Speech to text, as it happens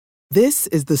This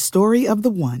is the story of the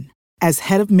one. As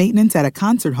head of maintenance at a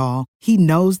concert hall, he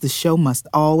knows the show must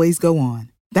always go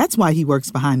on. That's why he works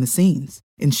behind the scenes,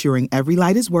 ensuring every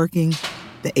light is working,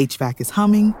 the HVAC is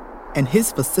humming, and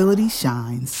his facility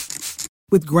shines.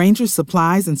 With Grainger's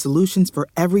supplies and solutions for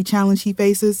every challenge he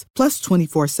faces, plus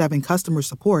 24/7 customer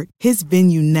support, his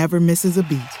venue never misses a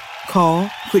beat. Call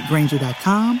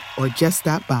quickgrainger.com or just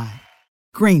stop by.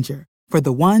 Grainger, for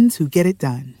the ones who get it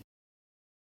done.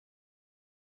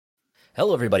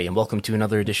 Hello, everybody, and welcome to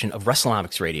another edition of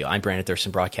WrestleNomics Radio. I'm Brandon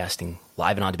Thurston, broadcasting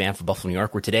live and on demand from Buffalo, New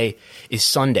York, where today is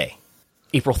Sunday,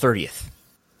 April 30th,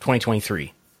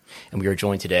 2023. And we are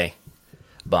joined today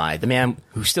by the man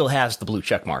who still has the blue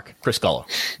check mark, Chris Gullo.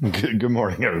 Good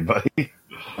morning, everybody.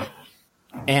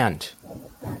 And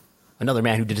another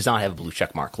man who does not have a blue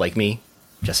check mark, like me,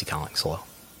 Jesse Collins. Hello.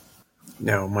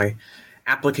 No, my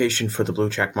application for the blue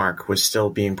check mark was still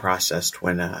being processed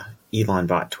when Elon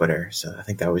bought Twitter, so I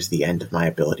think that was the end of my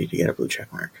ability to get a blue check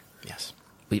mark. Yes.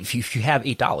 If you have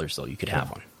 $8, though, you could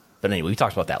have one. But anyway, we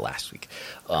talked about that last week.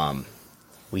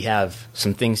 We have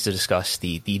some things to discuss.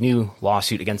 The new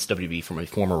lawsuit against WWE from a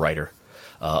former writer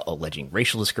alleging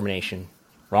racial discrimination,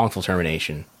 wrongful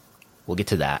termination. We'll get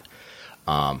to that.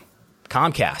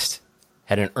 Comcast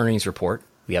had an earnings report.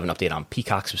 We have an update on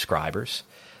Peacock subscribers.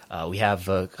 We have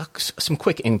some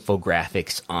quick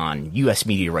infographics on U.S.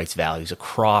 media rights values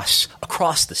across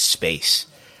the space,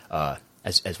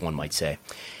 as one might say.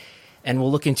 And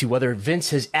we'll look into whether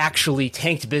Vince has actually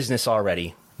tanked business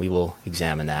already. We will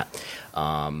examine that.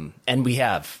 And we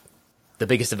have the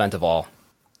biggest event of all.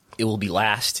 It will be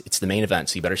last. It's the main event,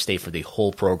 so you better stay for the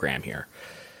whole program here.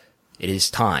 It is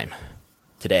time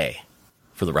today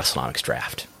for the WrestleNomics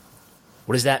draft.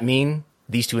 What does that mean?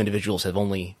 These two individuals have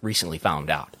only recently found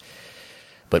out.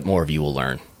 But more of you will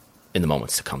learn in the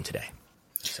moments to come today.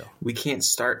 So we can't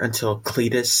start until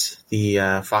Cletus,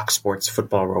 the Fox Sports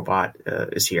football robot,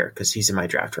 is here, because he's in my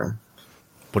draft room.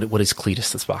 What is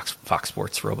Cletus, this Fox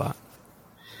Sports robot?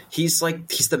 He's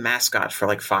the mascot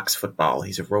for Fox football.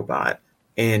 He's a robot.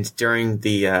 And during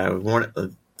the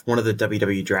one of the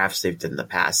WWE drafts they've done in the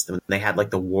past, when they had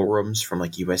the war rooms from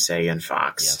USA and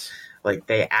Fox, yes.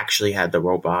 They actually had the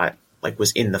robot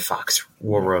was in the Fox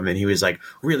war room, and he was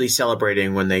really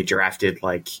celebrating when they drafted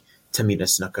Tamina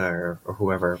Snuka or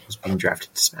whoever was being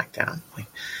drafted to SmackDown.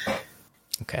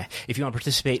 Okay. If you want to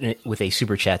participate in it with a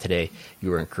super chat today,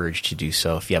 you are encouraged to do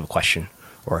so if you have a question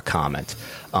or a comment.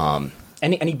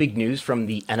 Any big news from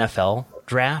the NFL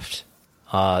draft?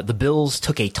 The Bills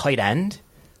took a tight end.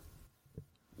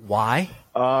 Why?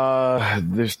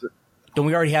 Don't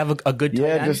we already have a good tight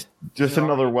end? Yeah, just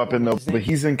another weapon, though. But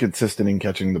he's inconsistent in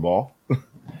catching the ball.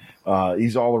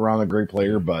 He's all around a great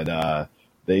player, but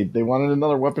they wanted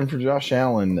another weapon for Josh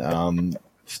Allen.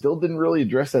 Still didn't really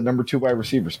address that number 2 wide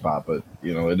receiver spot, but,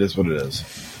 it is what it is.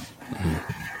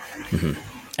 Mm-hmm. Mm-hmm.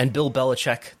 And Bill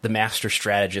Belichick, the master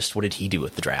strategist, what did he do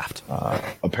with the draft?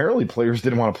 Apparently players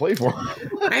didn't want to play for him.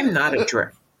 I'm not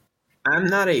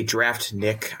a draft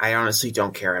Nick. I honestly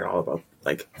don't care at all about,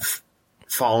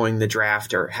 following the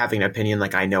draft or having an opinion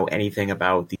I know anything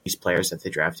about these players that they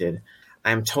drafted.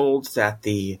 I'm told that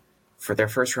for their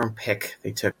first round pick,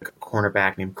 they took a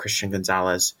cornerback named Christian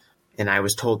Gonzalez, and I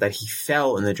was told that he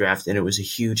fell in the draft, and it was a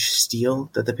huge steal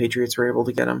that the Patriots were able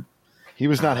to get him. He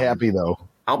was not happy, though.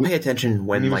 I'll pay attention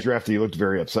when he was drafted. He looked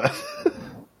very upset.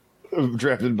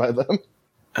 Drafted by them.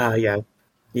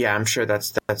 Yeah, I'm sure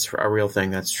that's a real thing.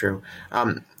 That's true.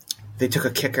 They took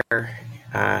a kicker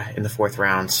in the 4th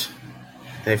round.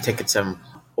 They've taken some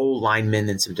old linemen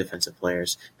and some defensive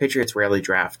players. Patriots rarely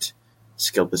draft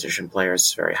skill position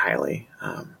players very highly.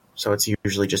 So it's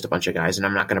usually just a bunch of guys. And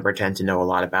I'm not going to pretend to know a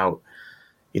lot about,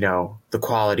 the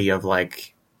quality of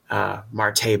Marte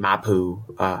Mapu,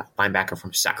 linebacker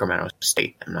from Sacramento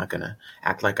State. I'm not going to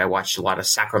act like I watched a lot of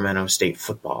Sacramento State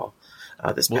football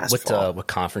this past fall. What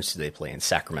conference do they play in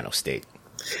Sacramento State?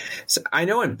 So I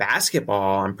know in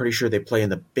basketball, I'm pretty sure they play in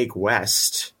the Big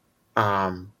West.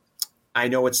 I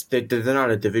know they're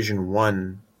not a Division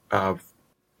I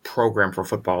program for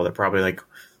football. They're probably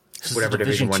whatever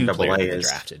Division I AA is.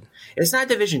 Drafted. It's not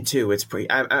Division II. It's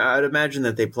I'd imagine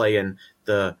that they play in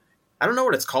the. I don't know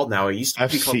what it's called now. It used to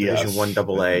be called Division I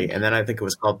AA, and then I think it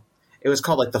was called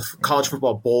the College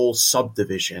Football Bowl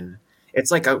subdivision.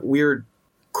 It's a weird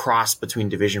cross between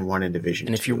Division I and Division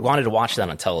II. And if you wanted to watch that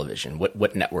on television,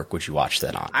 what network would you watch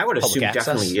that on? I would assume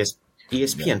definitely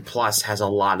ESPN Plus has a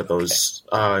lot of those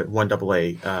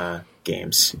 1AA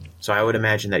games. So I would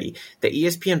imagine that the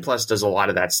ESPN Plus does a lot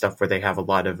of that stuff where they have a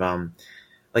lot of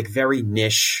very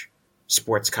niche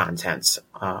sports content.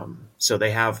 So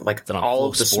they have all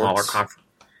of the smaller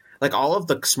like all of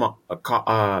the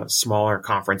smaller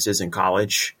conferences in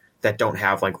college that don't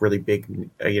have like really big,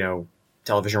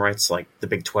 television rights, like the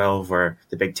Big 12 or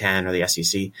the Big 10 or the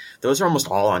SEC, those are almost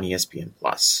all on ESPN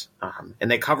Plus. And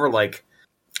they cover like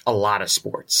a lot of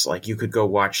sports. Like you could go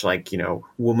watch like,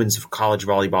 women's college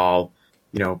volleyball,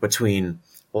 between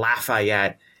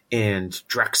Lafayette and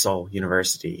Drexel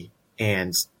University.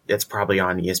 And it's probably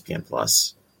on ESPN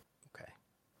Plus. Okay.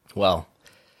 Well,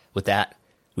 with that,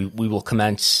 we will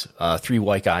commence three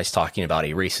white guys talking about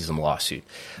a racism lawsuit.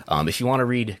 If you want to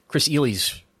read Chris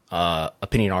Ely's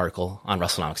opinion article on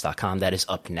WrestleNomics.com, that is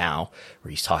up now, where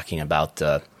he's talking about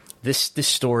this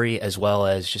story as well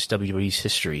as just WWE's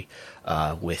history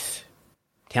with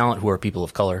talent who are people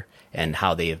of color and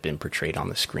how they have been portrayed on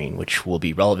the screen, which will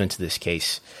be relevant to this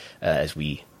case as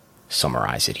we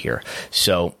summarize it here.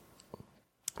 So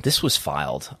this was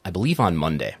filed, I believe, on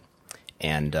Monday,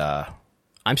 and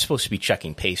I'm supposed to be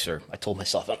checking Pacer. I told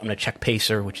myself I'm going to check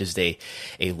Pacer, which is a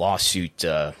lawsuit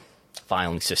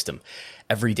filing system,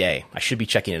 every day. I should be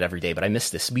checking it every day, but I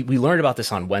missed this. We learned about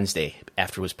this on Wednesday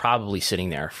after it was probably sitting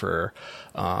there for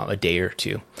a day or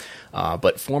two.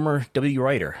 But former WWE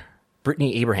writer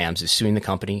Brittany Abrahams is suing the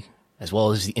company, as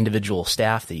well as the individual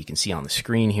staff that you can see on the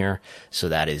screen here. So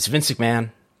that is Vince McMahon,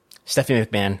 Stephanie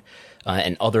McMahon,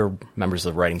 and other members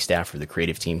of the writing staff for the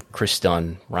creative team: Chris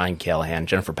Dunn, Ryan Callahan,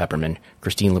 Jennifer Pepperman,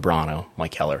 Christine Lebrano,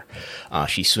 Mike Heller.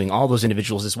 She's suing all those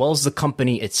individuals as well as the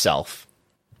company itself.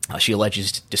 She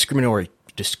alleges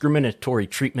discriminatory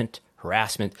treatment,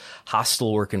 harassment,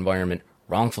 hostile work environment,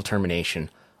 wrongful termination,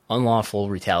 unlawful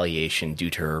retaliation due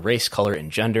to her race, color,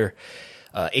 and gender.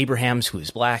 Abrahams, who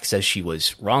is black, says she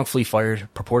was wrongfully fired,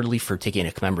 purportedly for taking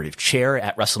a commemorative chair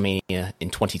at WrestleMania in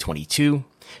 2022.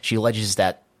 She alleges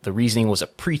that the reasoning was a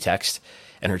pretext,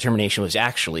 and her termination was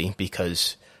actually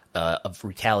because of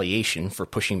retaliation for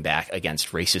pushing back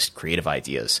against racist creative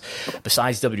ideas.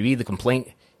 Besides WWE, the complaint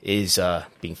is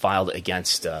being filed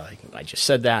against, I just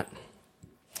said that.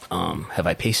 Have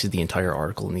I pasted the entire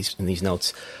article in these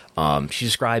notes? She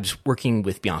describes working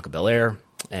with Bianca Belair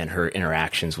and her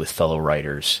interactions with fellow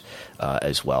writers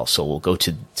as well. So we'll go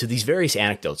to these various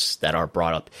anecdotes that are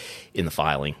brought up in the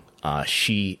filing.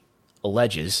 She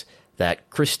alleges that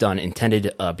Chris Dunn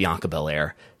intended Bianca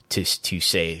Belair to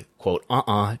say, quote,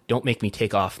 don't make me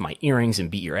take off my earrings and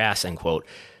beat your ass, end quote,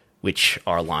 which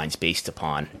are lines based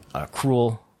upon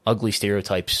cruel, ugly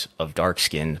stereotypes of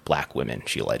dark-skinned black women,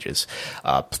 she alleges.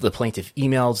 The plaintiff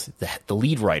emailed the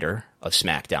lead writer of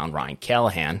SmackDown, Ryan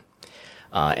Callahan,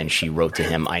 and she wrote to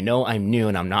him, "I know I'm new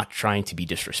and I'm not trying to be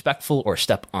disrespectful or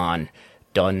step on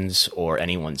Dunn's or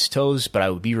anyone's toes, but I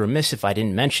would be remiss if I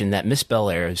didn't mention that Miss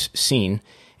Belair's scene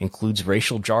includes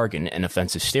racial jargon and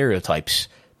offensive stereotypes,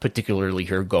 particularly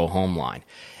her go-home line."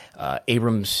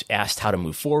 Abrams asked how to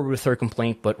move forward with her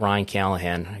complaint, but Ryan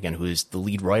Callahan, again, who is the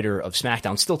lead writer of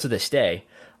SmackDown, still to this day,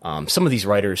 some of these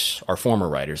writers are former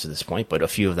writers at this point, but a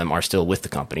few of them are still with the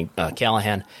company.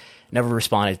 Callahan never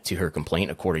responded to her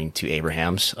complaint, according to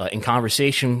Abrahams. In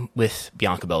conversation with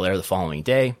Bianca Belair the following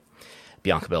day,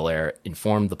 Bianca Belair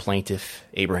informed the plaintiff,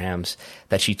 Abrahams,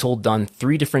 that she told Dunn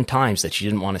 3 different times that she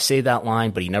didn't want to say that line,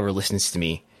 but he never listens to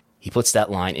me. He puts that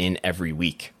line in every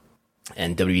week.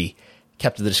 And WWE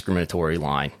kept the discriminatory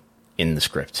line in the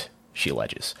script, she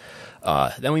alleges.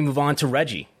 Then we move on to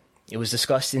Reggie. It was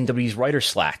discussed in WWE's Writer's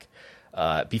Slack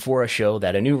before a show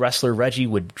that a new wrestler, Reggie,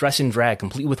 would dress in drag,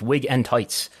 complete with wig and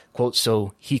tights, quote,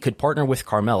 so he could partner with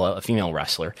Carmella, a female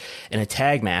wrestler, in a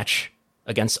tag match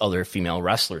against other female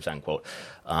wrestlers, end quote.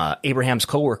 Abraham's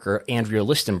coworker, Andrea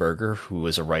Listenberger, who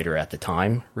was a writer at the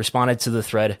time, responded to the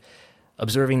thread,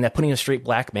 observing that putting a straight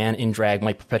black man in drag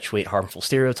might perpetuate harmful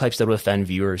stereotypes that would offend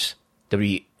viewers.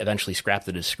 WWE eventually scrapped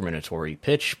the discriminatory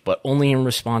pitch, but only in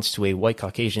response to a white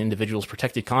Caucasian individual's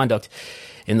protected conduct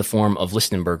in the form of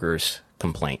Listenberger's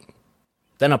complaint.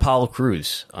 Then Apollo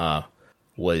Crews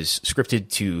was scripted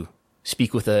to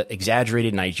speak with an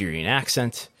exaggerated Nigerian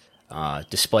accent,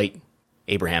 despite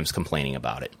Abrahams complaining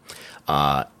about it.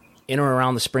 In or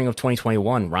around the spring of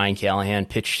 2021, Ryan Callahan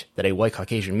pitched that a white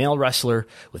Caucasian male wrestler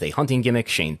with a hunting gimmick,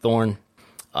 Shane Thorne,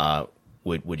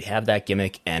 would have that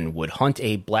gimmick and would hunt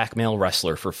a black male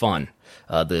wrestler for fun.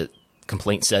 The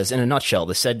complaint says, in a nutshell,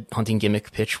 the said hunting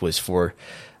gimmick pitch was for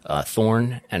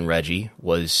Thorne and Reggie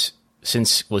was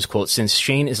quote, since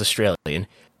Shane is Australian,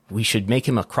 we should make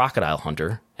him a crocodile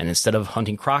hunter, and instead of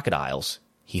hunting crocodiles,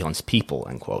 he hunts people,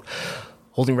 end quote.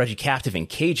 Holding Reggie captive in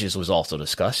cages was also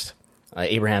discussed.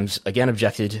 Abrahams again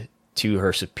objected to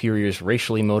her superior's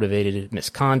racially motivated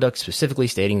misconduct, specifically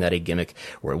stating that a gimmick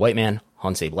where a white man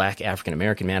hunts a black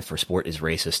African-American man for sport is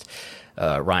racist.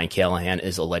 Ryan Callahan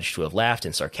is alleged to have laughed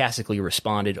and sarcastically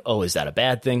responded, "Oh, is that a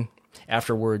bad thing?"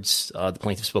 Afterwards, the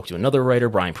plaintiff spoke to another writer,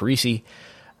 Brian Parisi,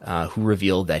 who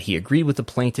revealed that he agreed with the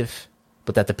plaintiff,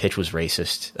 but that the pitch was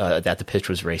racist.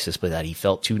 But that he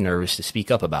felt too nervous to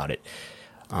speak up about it.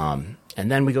 And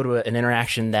then we go to an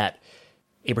interaction that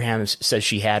Abrahams says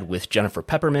she had with Jennifer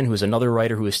Pepperman, who is another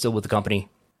writer who is still with the company.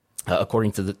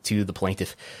 According to the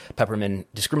plaintiff, Pepperman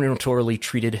discriminatorily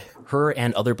treated her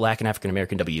and other Black and African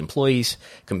American W employees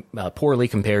poorly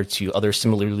compared to other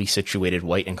similarly situated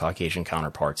white and Caucasian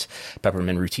counterparts.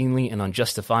 Pepperman routinely and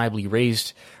unjustifiably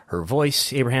raised her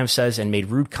voice, Abraham says, and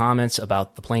made rude comments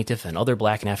about the plaintiff and other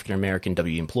Black and African American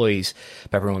W employees.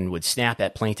 Pepperman would snap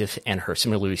at plaintiff and her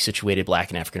similarly situated Black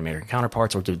and African American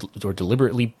counterparts or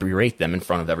deliberately berate them in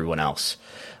front of everyone else.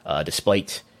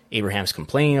 Despite Abraham's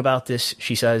complaining about this,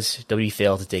 she says, WWE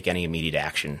failed to take any immediate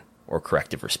action or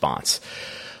corrective response.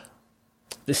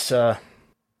 This, in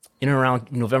and around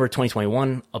November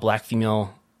 2021, a Black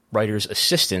female writer's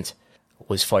assistant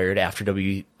was fired after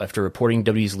reporting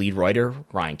WWE's lead writer,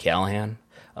 Ryan Callahan,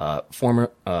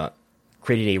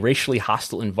 created a racially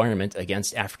hostile environment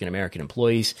against African American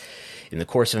employees. In the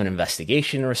course of an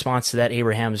investigation in response to that,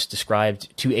 Abrahams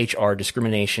described to HR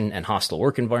discrimination and hostile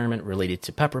work environment related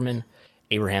to Pepperman.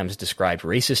 Abrahams described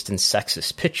racist and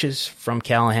sexist pitches from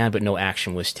Callahan, but no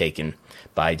action was taken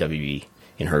by WWE,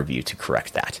 in her view, to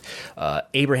correct that.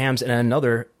 Abrahams and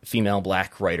another female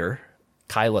Black writer,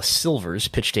 Kyla Silvers,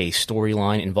 pitched a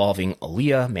storyline involving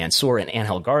Aaliyah, Mansoor, and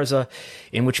Angel Garza,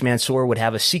 in which Mansoor would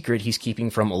have a secret he's keeping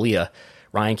from Aaliyah.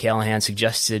 Ryan Callahan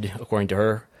suggested, according to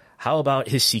her, how about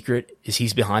his secret is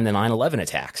he's behind the 9/11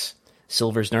 attacks?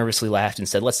 Silvers nervously laughed and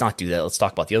said, let's not do that. Let's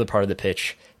talk about the other part of the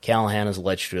pitch. Callahan is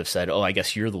alleged to have said, oh, I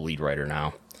guess you're the lead writer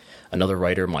now. Another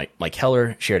writer, Mike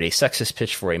Heller, shared a sexist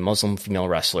pitch for a Muslim female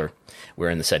wrestler,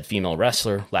 wherein the said female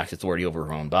wrestler lacked authority over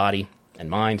her own body and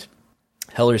mind.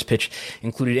 Heller's pitch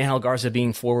included Angel Garza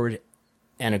being forward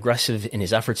and aggressive in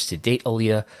his efforts to date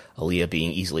Aaliyah, Aaliyah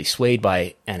being easily swayed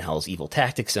by Angel's evil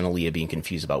tactics, and Aaliyah being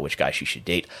confused about which guy she should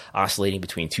date, oscillating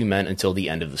between two men until the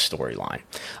end of the storyline.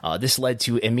 This led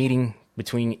to a meeting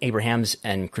between Abrahams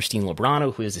and Christine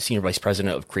Lobrano, who is the Senior Vice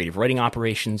President of Creative Writing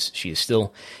Operations. She is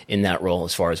still in that role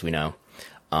as far as we know,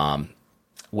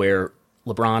 where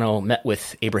Lobrano met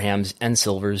with Abrahams and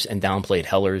Silvers and downplayed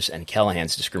Heller's and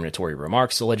Callahan's discriminatory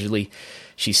remarks, allegedly.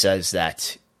 She says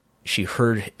that she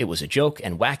heard it was a joke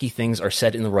and wacky things are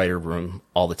said in the writer room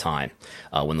all the time.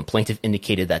 When the plaintiff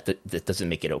indicated that that doesn't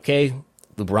make it okay,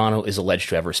 Lobrano is alleged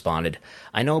to have responded,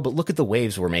 I know, but look at the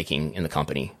waves we're making in the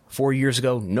company. 4 years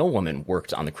ago, no woman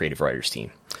worked on the creative writers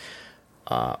team.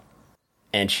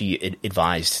 And she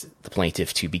advised the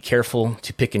plaintiff to be careful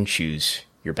to pick and choose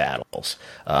your battles.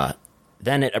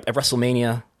 Then at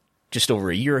WrestleMania, just over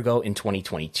a year ago in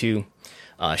 2022,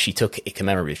 she took a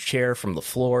commemorative chair from the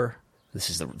floor. This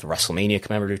is the WrestleMania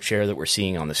commemorative chair that we're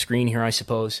seeing on the screen here, I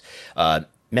suppose.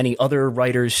 Many other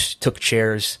writers took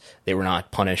chairs. They were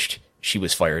not punished. She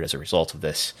was fired as a result of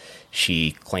this.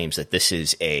 She claims that this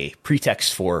is a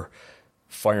pretext for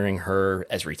firing her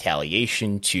as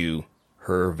retaliation to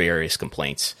her various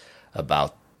complaints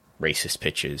about racist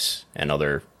pitches and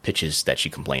other pitches that she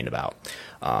complained about.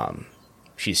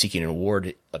 She's seeking an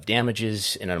award of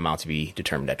damages in an amount to be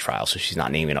determined at trial, so she's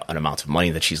not naming an amount of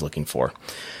money that she's looking for.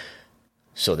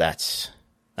 So that's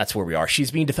where we are.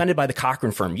 She's being defended by the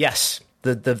Cochran firm. Yes,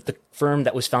 the firm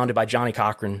that was founded by Johnny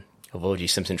Cochran of O.J.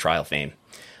 Simpson trial fame.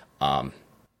 So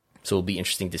it'll be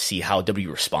interesting to see how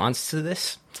W responds to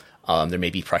this. There may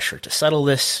be pressure to settle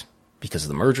this because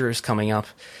the merger is coming up.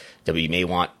 W may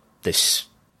want this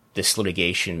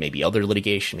litigation, maybe other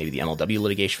litigation, maybe the MLW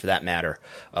litigation for that matter,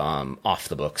 off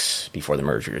the books before the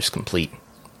merger is complete.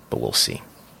 But we'll see.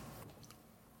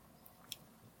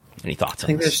 Any thoughts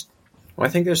on this? I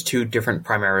think there's two different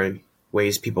primary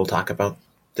ways people talk about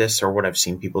this, or what I've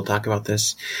seen people talk about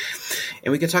this.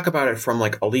 And we can talk about it from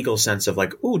like a legal sense of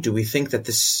like, ooh, do we think that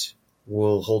this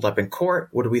will hold up in court?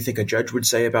 What do we think a judge would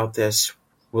say about this?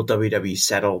 Will WWE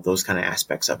settle? Those kind of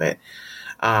aspects of it,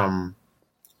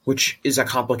 which is a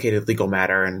complicated legal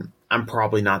matter, and I'm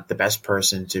probably not the best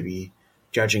person to be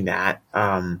judging that.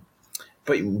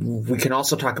 But we can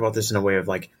also talk about this in a way of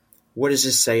like, what does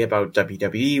this say about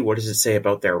WWE? What does it say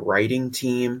about their writing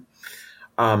team?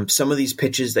 Some of these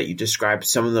pitches that you described,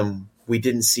 some of them we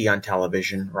didn't see on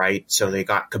television, right? So they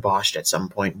got kiboshed at some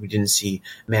point. We didn't see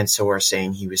Mansoor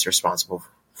saying he was responsible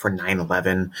for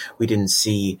 9/11. We didn't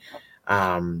see,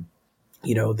 the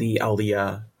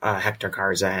Aaliyah, Hector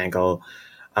Garza angle.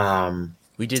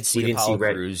 We did see Apollo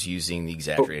Crews using the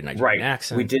exaggerated Nigerian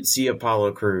accent. We did see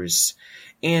Apollo Crews.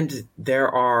 And there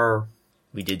are...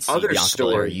 We did see Bianca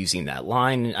Belair using that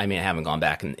line. I mean, I haven't gone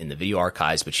back in the video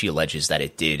archives, but she alleges that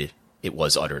it did it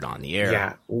was uttered on the air.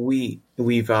 Yeah, we've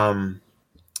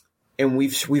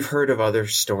heard of other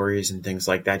stories and things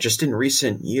like that. Just in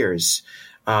recent years,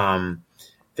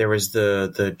 there was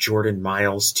the Jordan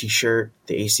Miles T-shirt,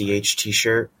 the ACH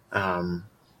T-shirt, from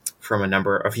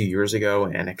a few years ago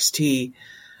in NXT.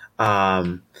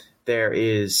 There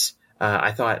is,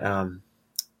 I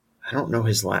don't know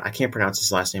I can't pronounce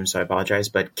his last name, so I apologize,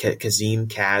 but Kazim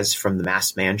Kaz from the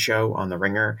Masked Man show on The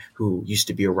Ringer, who used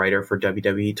to be a writer for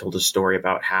WWE, told a story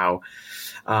about how,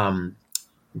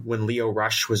 when Lio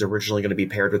Rush was originally going to be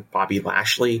paired with Bobby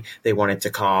Lashley, they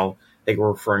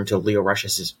were referring to Lio Rush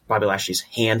as Bobby Lashley's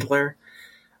handler.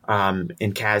 And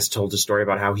Kaz told a story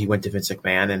about how he went to Vince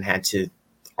McMahon and had to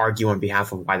argue on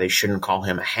behalf of why they shouldn't call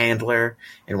him a handler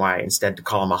and why instead to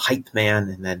call him a hype man.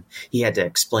 And then he had to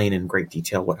explain in great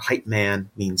detail what hype man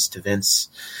means to Vince.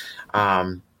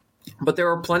 But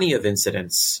there are plenty of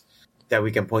incidents that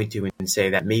we can point to and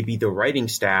say that maybe the writing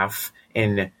staff,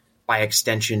 and by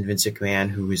extension Vince McMahon,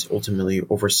 who is ultimately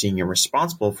overseeing and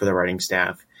responsible for the writing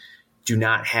staff, do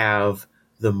not have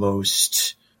the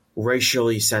most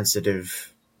racially sensitive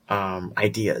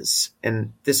ideas.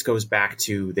 And this goes back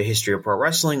to the history of pro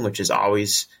wrestling, which is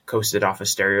always coasted off of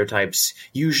stereotypes,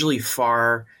 usually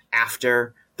far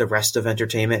after the rest of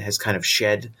entertainment has kind of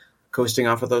shed coasting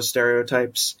off of those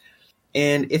stereotypes.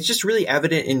 And it's just really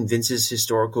evident in Vince's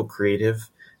historical creative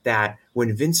that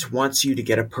when Vince wants you to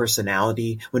get a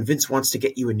personality, when Vince wants to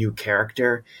get you a new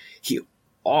character, he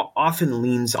often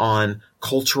leans on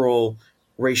cultural,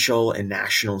 racial, and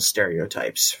national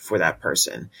stereotypes for that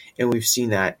person. And we've seen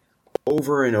that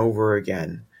over and over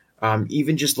again.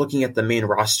 Even just looking at the main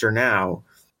roster now,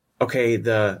 okay,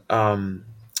 the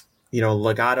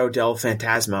Legado del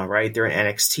Fantasma, right? They're in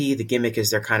NXT. The gimmick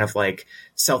is they're kind of like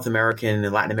South American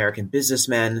and Latin American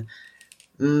businessmen.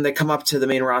 They come up to the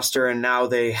main roster and now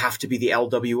they have to be the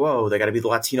LWO. They got to be the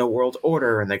Latino World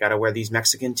Order, and they got to wear these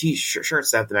Mexican shirts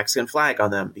that have the Mexican flag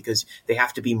on them because they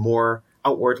have to be more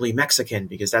outwardly Mexican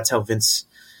because that's how Vince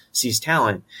sees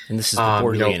talent. And this is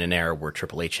reportedly in an era where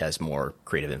Triple H has more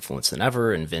creative influence than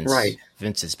ever, and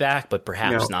Vince is back, but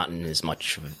perhaps not in as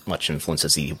much influence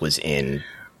as he was in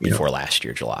before last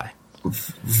year, July.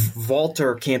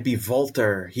 Walter can't be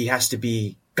Walter. He has to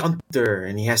be Gunther,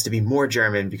 and he has to be more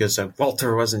German because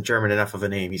Walter wasn't German enough of a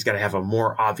name. He's got to have a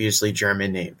more obviously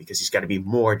German name because he's got to be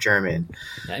more German.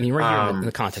 I mean, right here in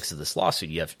the context of this lawsuit,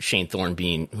 you have Shane Thorne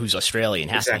who's Australian,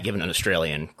 has to be given an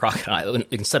Australian crocodile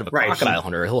instead of a crocodile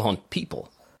hunter. He'll hunt people.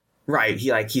 Right.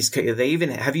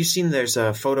 Have you seen? There's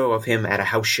a photo of him at a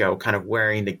house show, kind of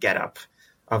wearing the getup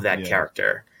of that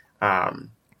character.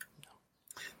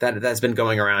 That's been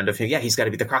going around of him. Yeah, he's got to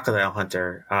be the crocodile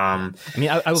hunter. I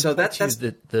would so that's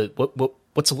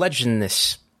what's alleged in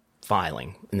this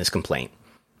filing, in this complaint.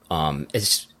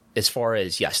 As far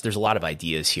as, yes, there's a lot of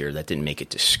ideas here that didn't make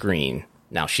it to screen.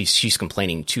 Now she's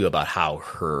complaining too about how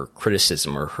her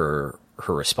criticism or her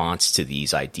response to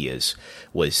these ideas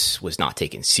was not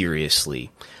taken seriously.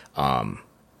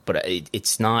 But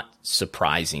it's not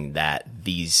surprising that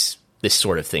this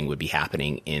sort of thing would be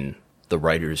happening in the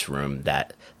writer's room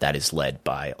that is led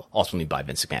ultimately by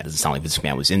Vince McMahon. It doesn't sound like Vince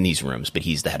McMahon was in these rooms, but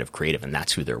he's the head of creative, and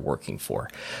that's who they're working for.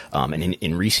 And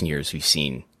in recent years, we've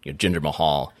seen Jinder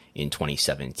Mahal in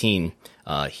 2017.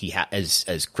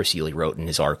 As Chris Ely wrote in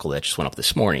his article that just went up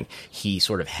this morning, he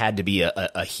sort of had to be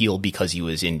a heel because he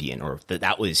was Indian, or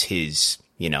that was his.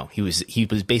 He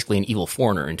was basically an evil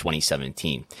foreigner in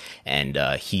 2017, and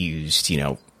he used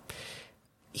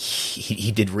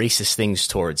He did racist things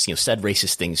towards, said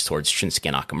racist things towards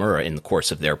Shinsuke Nakamura in the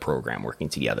course of their program working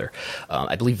together.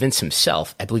 I believe Vince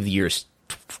himself, the year is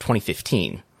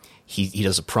 2015, he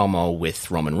does a promo with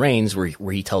Roman Reigns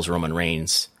where he tells Roman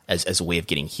Reigns as a way of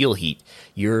getting heel heat,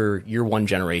 you're one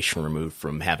generation removed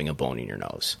from having a bone in your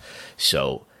nose.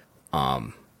 So,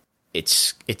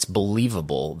 it's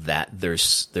believable that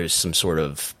there's some sort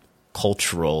of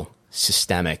cultural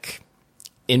systemic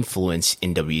influence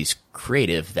in WWE's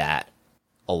creative that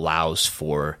allows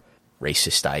for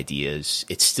racist ideas.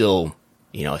 It's still,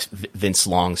 Vince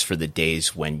longs for the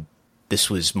days when this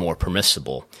was more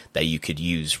permissible, that you could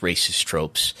use racist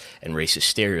tropes and racist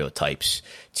stereotypes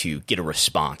to get a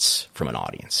response from an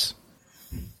audience.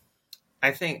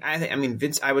 I mean,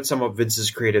 Vince, I would sum up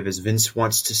Vince's creative as Vince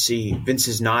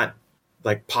is not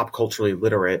like pop culturally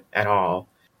literate at all.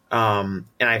 And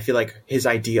I feel like his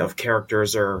idea of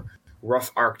characters are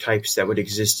rough archetypes that would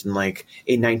exist in like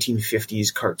a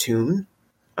 1950s cartoon.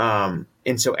 And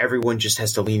so everyone just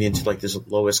has to lean into like this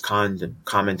lowest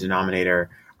common denominator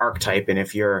archetype. And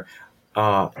if you're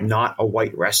not a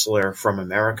white wrestler from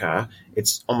America,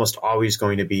 it's almost always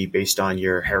going to be based on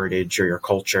your heritage or your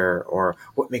culture or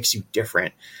what makes you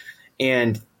different.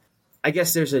 And I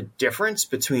guess there's a difference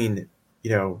between,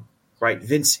 right?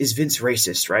 Is Vince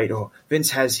racist, right? Oh,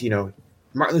 Vince has,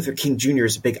 Martin Luther King Jr.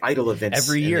 is a big idol of Vince.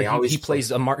 Every year he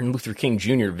plays a Martin Luther King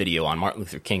Jr. video on Martin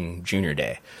Luther King Jr.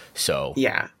 Day. So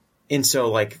yeah. And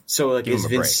so is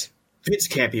Vince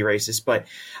can't be racist, but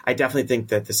I definitely think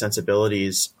that the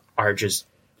sensibilities are just,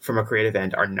 from a creative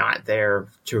end, are not there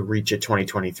to reach a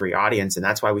 2023 audience. And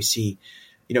that's why we see,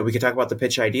 we could talk about the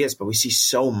pitch ideas, but we see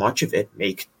so much of it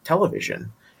make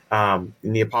television. And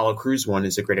the Apollo Crews one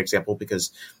is a great example,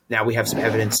 because now we have some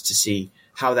evidence to see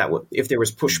how that would, if there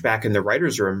was pushback in the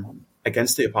writer's room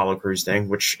against the Apollo Crews thing,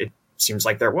 which it seems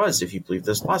like there was, if you believe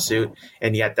this lawsuit,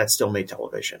 and yet that still made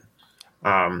television.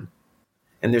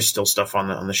 And there's still stuff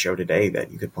on the show today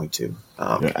that you could point to.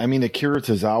 Akira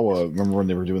Tozawa, remember when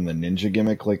they were doing the ninja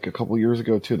gimmick like a couple years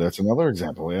ago too? That's another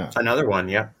example. Yeah. Another one.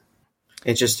 Yeah.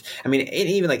 It's just,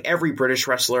 even like every British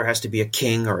wrestler has to be a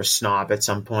king or a snob at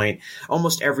some point.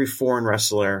 Almost every foreign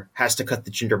wrestler has to cut the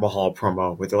Jinder Mahal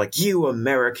promo where they're like, "You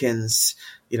Americans,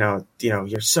 you're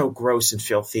so gross and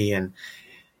filthy." And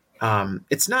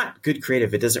it's not good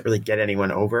creative. It doesn't really get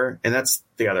anyone over. And that's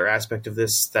the other aspect of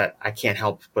this that I can't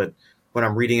help but when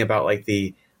I'm reading about like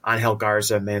the Angel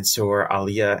Garza, Mansoor,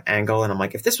 Aliyah angle, and I'm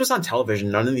like, if this was on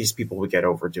television, none of these people would get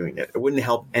over doing it. It wouldn't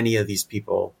help any of these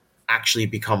people actually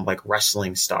become like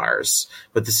wrestling stars,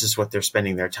 but this is what they're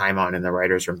spending their time on in the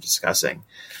writer's room discussing.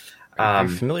 Are you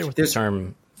familiar with the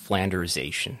term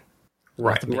Flanderization?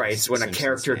 Right. It's when a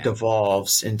character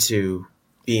devolves into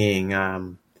being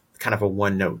kind of a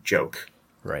one-note joke.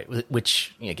 Right.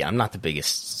 Which, again, I'm not the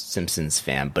biggest Simpsons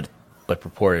fan, but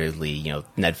purportedly,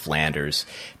 Ned Flanders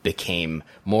became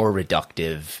more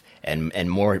reductive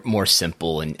and more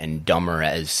simple and dumber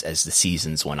as the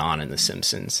seasons went on in The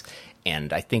Simpsons.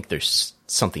 And I think there's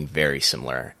something very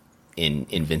similar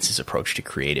in Vince's approach to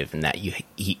creative, in that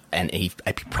he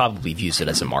probably views it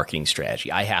as a marketing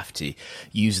strategy. I have to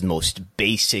use the most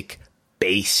basic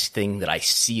base thing that I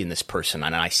see in this person,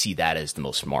 and I see that as the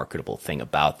most marketable thing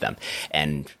about them.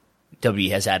 And WWE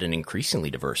has had an increasingly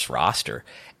diverse roster,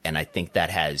 and I think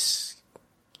that has,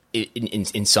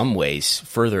 in some ways,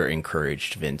 further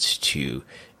encouraged Vince to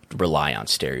rely on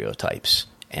stereotypes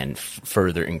and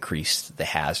further increase the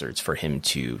hazards for him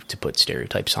to put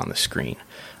stereotypes on the screen,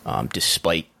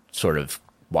 despite sort of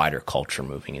wider culture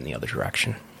moving in the other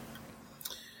direction.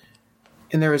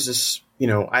 And there was this,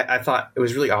 I thought it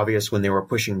was really obvious when they were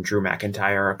pushing Drew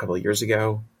McIntyre a couple of years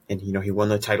ago, and, he won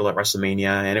the title at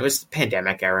WrestleMania, and it was the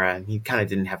pandemic era, and he kind of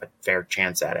didn't have a fair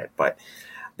chance at it. But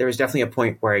there was definitely a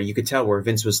point where you could tell where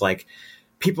Vince was like,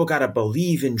 people got to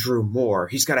believe in Drew more.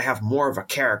 He's got to have more of a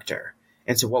character.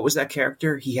 And so what was that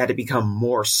character? He had to become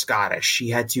more Scottish. He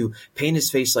had to paint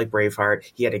his face like Braveheart.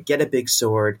 He had to get a big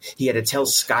sword. He had to tell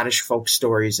Scottish folk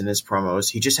stories in his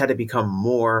promos. He just had to become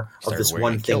more of this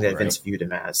one thing that Vince viewed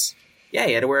him as. Yeah,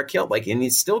 he had to wear a kilt, and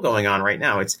it's still going on right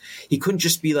now. He couldn't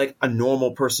just be like a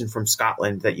normal person from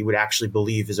Scotland that you would actually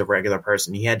believe is a regular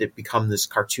person. He had to become this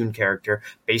cartoon character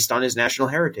based on his national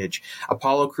heritage.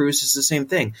 Apollo Crews is the same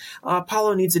thing.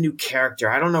 Apollo needs a new character.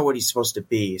 I don't know what he's supposed to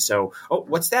be. So,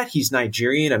 what's that? He's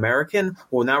Nigerian American?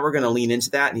 Well, now we're going to lean into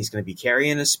that, and he's going to be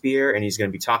carrying a spear, and he's going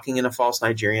to be talking in a false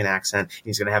Nigerian accent. And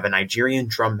he's going to have a Nigerian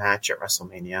drum match at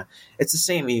WrestleMania. It's the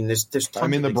same. There's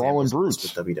tons of the Brawling Brutes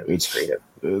with WWE. It's creative.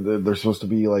 They're supposed to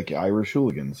be like Irish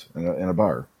hooligans in a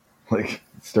bar, like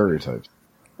stereotypes.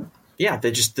 Yeah,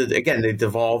 they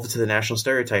devolved to the national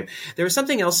stereotype. There was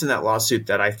something else in that lawsuit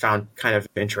that I found kind of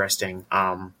interesting,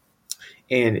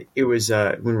 and it was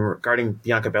when regarding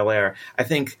Bianca Belair. I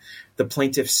think the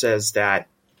plaintiff says that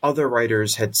other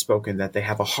writers had spoken that they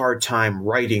have a hard time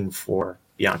writing for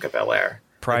Bianca Belair.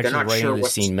 Prior to the writing of the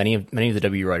scene, many of the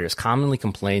W writers commonly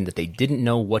complained that they didn't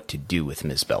know what to do with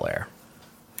Ms. Belair.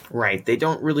 Right. They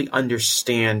don't really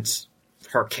understand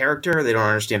her character. They don't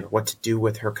understand what to do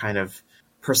with her kind of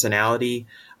personality.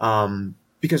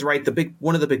 Because, one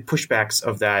of the big pushbacks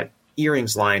of that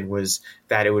earrings line was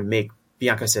that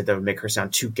Bianca said that would make her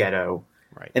sound too ghetto.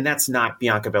 Right. And that's not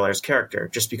Bianca Belair's character.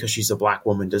 Just because she's a black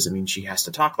woman doesn't mean she has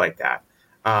to talk like that.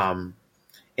 And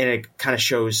it kind of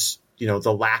shows,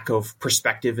 the lack of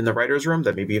perspective in the writer's room,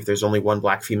 that maybe if there's only one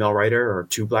black female writer or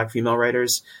two black female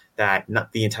writers, that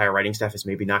not the entire writing staff is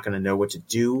maybe not going to know what to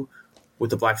do with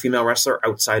the black female wrestler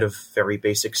outside of very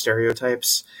basic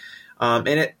stereotypes.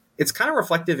 And it's kind of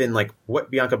reflective in like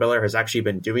what Bianca Belair has actually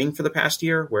been doing for the past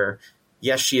year, where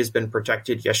yes, she has been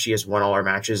protected. Yes, she has won all her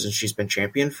matches and she's been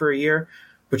champion for a year,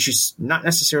 but she's not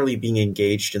necessarily being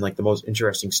engaged in like the most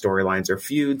interesting storylines or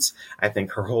feuds. I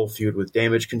think her whole feud with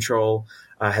Damage Control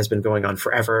has been going on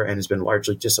forever and has been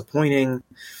largely disappointing.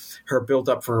 her build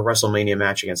up for her WrestleMania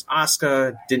match against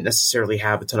Asuka didn't necessarily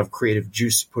have a ton of creative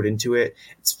juice put into it.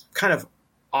 It's kind of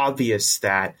obvious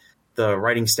that the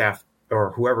writing staff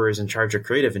or whoever is in charge of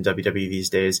creative in WWE these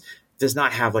days does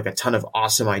not have like a ton of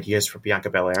awesome ideas for Bianca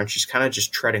Belair, and she's kind of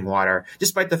just treading water,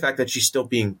 despite the fact that she's still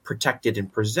being protected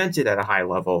and presented at a high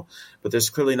level. But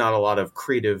there's clearly not a lot of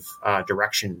creative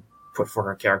direction put for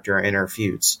her character in her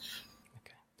feuds.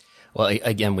 Okay. Well,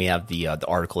 again, we have the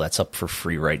article that's up for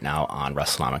free right now on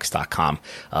WrestleNomics.com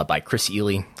by Chris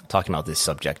Ely talking about this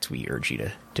subject. We urge you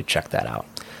to check that out.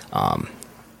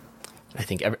 I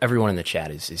think everyone in the chat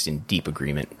is in deep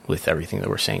agreement with everything that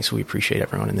we're saying, so we appreciate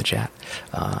everyone in the chat.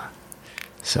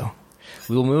 So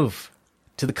we will move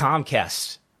to the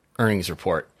Comcast earnings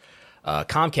report.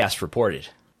 Comcast reported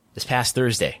this past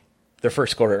Thursday their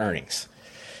first quarter earnings.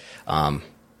 I'm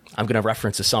going to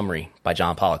reference a summary by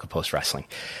John Pollock of Post Wrestling.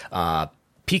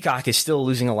 Peacock is still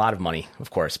losing a lot of money,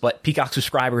 of course, but Peacock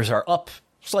subscribers are up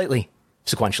slightly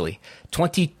sequentially.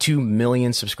 22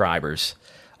 million subscribers,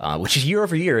 which is year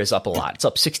over year is up a lot. It's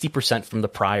up 60% from the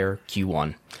prior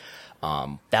Q1.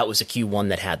 That was a Q1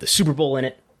 that had the Super Bowl in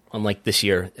it. Unlike this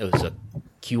year, it was a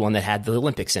Q1 that had the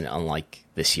Olympics in it, unlike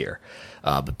this year.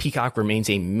 But Peacock remains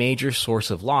a major source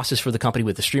of losses for the company,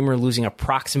 with the streamer losing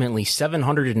approximately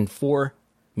 $704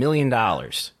 million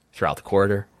throughout the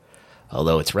quarter,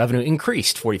 although its revenue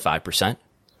increased 45%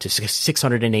 to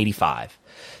 $685.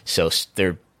 So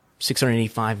they're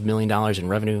 $685 million in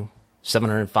revenue,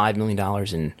 $705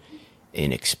 million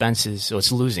in expenses. So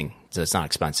it's losing. So it's not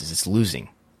expenses. It's losing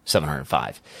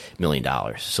 $705 million.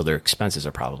 So their expenses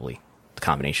are probably the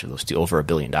combination of those two, over $1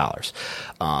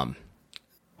 billion.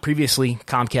 Previously,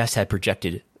 Comcast had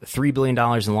projected $3 billion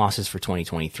in losses for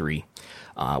 2023,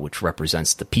 which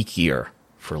represents the peak year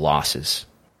for losses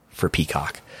for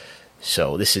Peacock.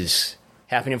 So this is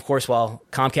happening, of course, while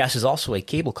Comcast is also a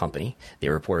cable company. They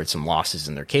reported some losses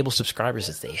in their cable subscribers,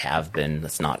 as they have been.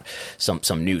 That's not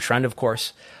some new trend, of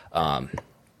course.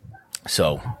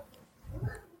 So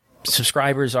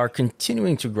subscribers are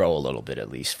continuing to grow a little bit,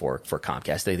 at least for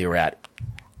Comcast. They were at,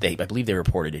 I believe they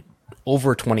reported it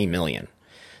over 20 million.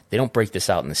 They don't break this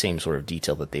out in the same sort of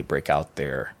detail that they break out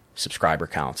their subscriber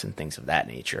counts and things of that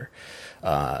nature.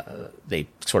 They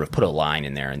sort of put a line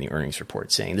in there in the earnings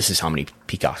report saying this is how many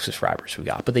Peacock subscribers we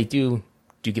got, but they do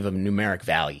give a numeric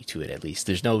value to it. At least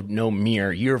there's no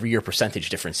mere year-over-year percentage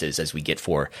differences as we get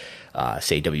for,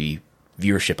 say, WWE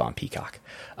viewership on Peacock.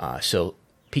 So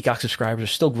Peacock subscribers are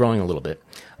still growing a little bit.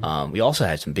 We also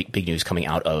had some big news coming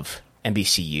out of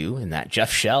NBCU, in that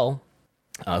Jeff Shell,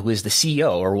 who is the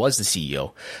CEO, or was the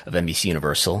CEO of NBC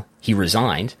Universal, he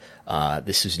resigned.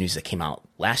 This was news that came out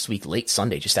last week, late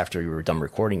Sunday, just after we were done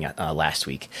recording last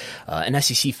week. An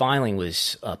SEC filing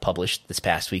was published this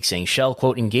past week saying Shell,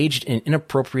 quote, engaged in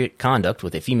inappropriate conduct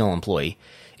with a female employee,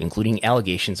 including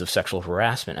allegations of sexual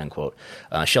harassment, end quote.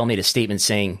 Shell made a statement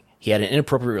saying he had an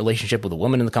inappropriate relationship with a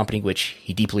woman in the company, which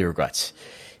he deeply regrets.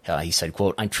 He said,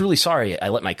 quote, I'm truly sorry I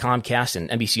let my Comcast and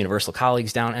NBC Universal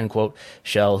colleagues down, end quote.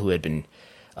 Shell, who had been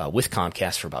with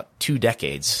Comcast for about 2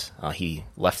 decades, he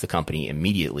left the company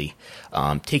immediately.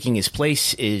 Taking his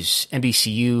place is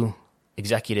NBCU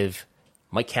executive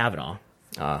Mike Cavanaugh.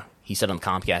 He said on the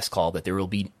Comcast call that there will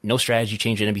be no strategy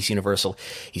change at NBC Universal.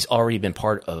 He's already been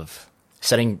part of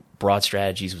setting broad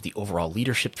strategies with the overall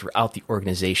leadership throughout the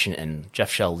organization, and Jeff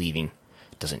Shell leaving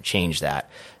doesn't change that.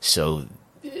 So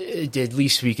at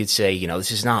least we could say,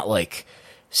 this is not like,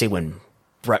 say, when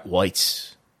Brett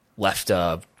White's left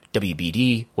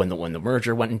WBD, when the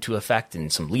merger went into effect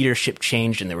and some leadership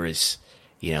changed, and there was,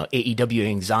 AEW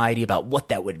anxiety about what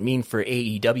that would mean for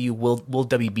AEW. Will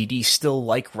WBD still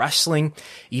like wrestling,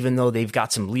 even though they've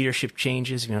got some leadership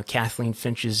changes? Kathleen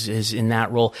Finch is in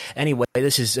that role. Anyway,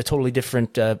 this is a totally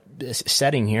different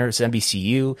setting here. It's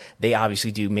NBCU. They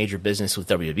obviously do major business with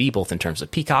WWE, both in terms of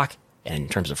Peacock and in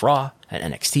terms of Raw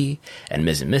and NXT and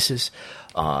Ms. and Mrs.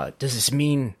 Does this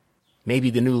mean maybe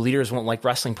the new leaders won't like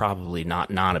wrestling? Probably not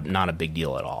a big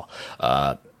deal at all.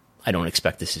 I don't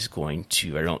expect this is going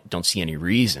to, I don't see any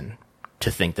reason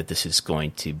to think that this is going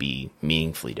to be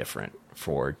meaningfully different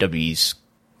for WWE's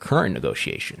current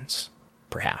negotiations,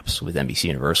 perhaps with NBC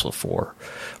Universal for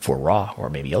Raw or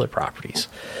maybe other properties.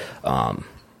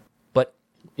 But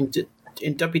in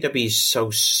WWE is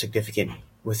so significant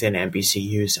within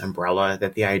NBCU's umbrella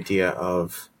that the idea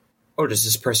of, does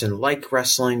this person like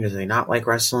wrestling? Do they not like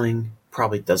wrestling?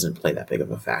 Probably doesn't play that big of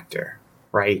a factor,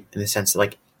 right? In the sense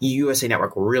that, USA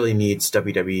Network really needs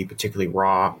WWE, particularly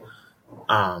Raw,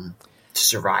 to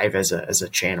survive as a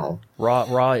channel.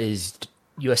 Raw is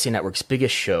USA Network's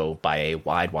biggest show by a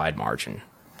wide margin.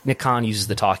 Nick Khan uses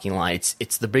the talking line,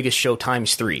 it's the biggest show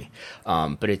times 3.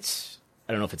 But it's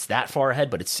don't know if it's that far ahead,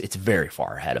 but it's very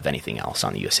far ahead of anything else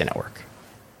on the USA Network.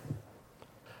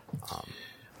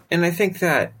 And I think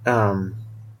that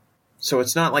so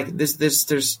it's not like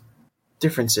there's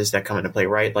differences that come into play,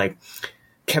 right? Like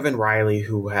Kevin Riley,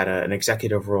 who had an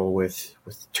executive role with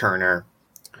Turner,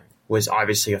 was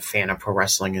obviously a fan of pro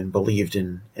wrestling and believed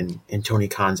in Tony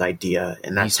Khan's idea,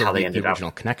 and that's how they ended up. The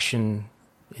original connection,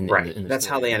 that's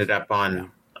how they ended up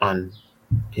on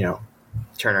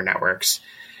Turner Networks,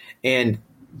 and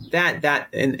that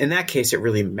in that case, it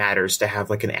really matters to have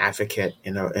like an advocate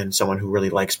and someone who really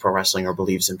likes pro wrestling or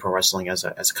believes in pro wrestling as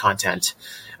a content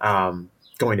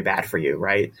going to bat for you,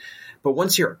 right? But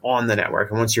once you're on the network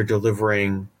and once you're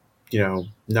delivering,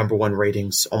 number one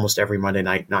ratings almost every Monday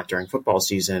night, not during football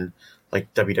season,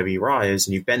 like WWE Raw is,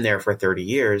 and you've been there for 30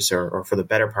 years or for the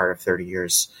better part of 30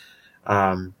 years,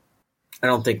 I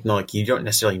don't think you don't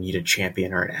necessarily need a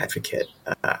champion or an advocate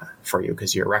for you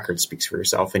because your record speaks for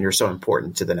yourself and you're so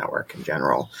important to the network in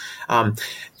general.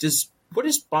 What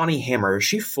is Bonnie Hammer? Is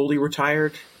she fully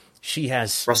retired? She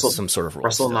has some sort of role.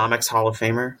 WrestleNomics Hall of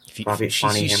Famer.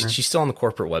 Bonnie Hammer. She's still on the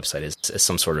corporate website as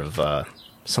some sort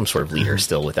of leader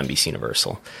still with NBC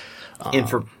Universal. And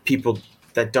for people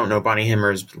that don't know, Bonnie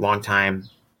Hammer is longtime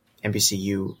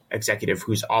NBCU executive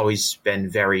who's always been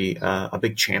very a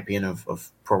big champion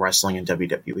of pro wrestling and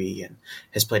WWE and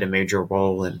has played a major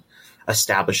role in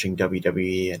establishing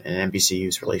WWE and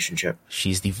NBCU's relationship.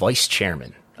 She's the vice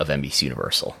chairman of NBC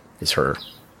Universal is her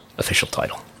official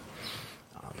title.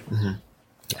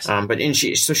 Yes. But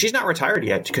she's not retired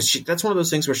yet because that's one of those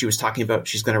things where she was talking about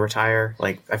she's going to retire.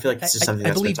 Like I feel like this is something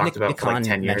that's been talked about for like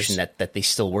 10 years. Mentioned that they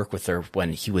still work with her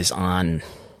when he was on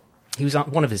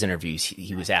one of his interviews.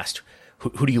 He was asked,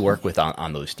 who do you work with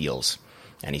on those deals?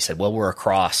 And he said, well, we're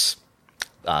across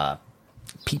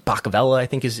Pete Bacavella, I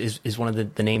think is one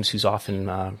of the names who's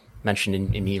often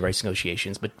mentioned in media rights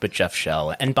negotiations, but Jeff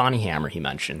Shell and Bonnie Hammer he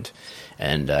mentioned,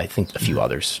 and I think a few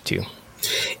others too.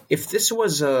 If this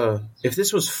was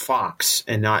Fox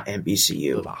and not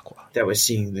NBCU that was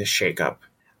seeing this shakeup,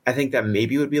 I think that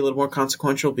maybe it would be a little more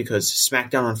consequential because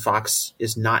SmackDown on Fox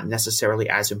is not necessarily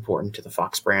as important to the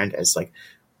Fox brand as like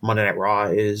Monday Night Raw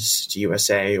is to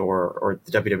USA or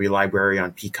the WWE library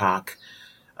on Peacock.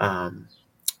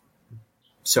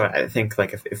 So I think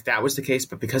like if that was the case,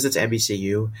 but because it's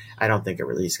NBCU, I don't think it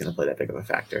really is going to play that big of a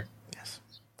factor.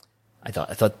 I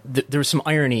thought there was some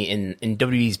irony in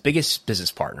WWE's biggest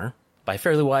business partner by a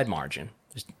fairly wide margin.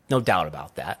 There's no doubt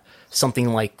about that. Something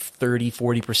like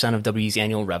 30-40% of WWE's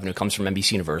annual revenue comes from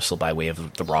NBC Universal by way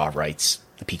of the Raw rights,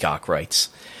 the Peacock rights.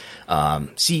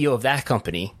 CEO of that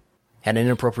company had an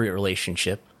inappropriate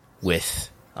relationship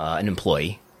with an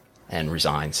employee and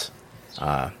resigns.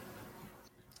 I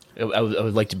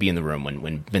would like to be in the room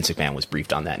when Vince McMahon was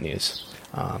briefed on that news.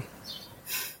 So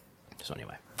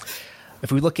anyway,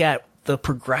 if we look at the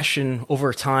progression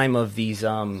over time of these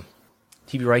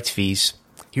TV rights fees,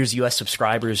 here's U.S.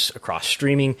 subscribers across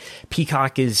streaming.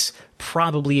 Peacock is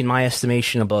probably, in my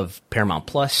estimation, above Paramount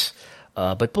Plus,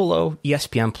 but below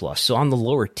ESPN Plus. So on the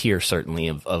lower tier, certainly,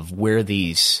 of where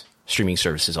these streaming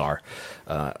services are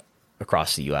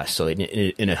across the U.S. So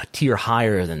in a tier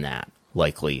higher than that,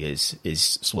 likely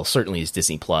certainly is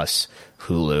Disney Plus,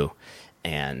 Hulu,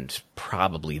 and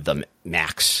probably the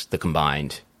Max, the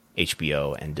combined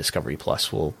HBO and Discovery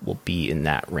Plus will be in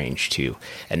that range too,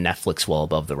 and Netflix well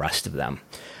above the rest of them.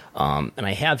 And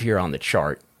I have here on the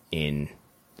chart in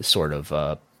the sort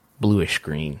of bluish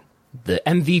green the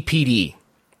MVPD.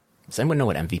 Does anyone know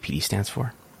what MVPD stands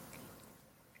for?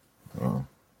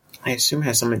 I assume it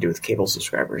has something to do with cable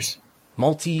subscribers.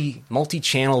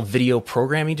 Multi-channel video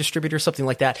programming distributor, something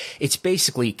like that. It's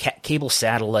basically cable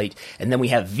satellite, and then we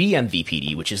have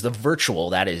vMVPD, which is the virtual,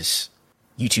 that is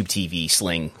YouTube TV,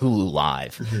 Sling, Hulu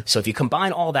Live. Mm-hmm. So if you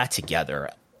combine all that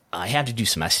together, I had to do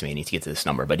some estimating to get to this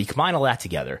number, but you combine all that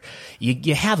together,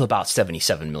 you have about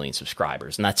 77 million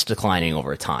subscribers, and that's declining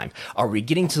over time. Are we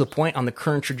getting to the point on the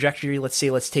current trajectory? Let's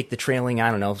take the trailing,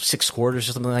 6 quarters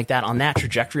or something like that. On that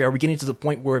trajectory, are we getting to the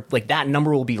point where like that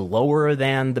number will be lower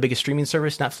than the biggest streaming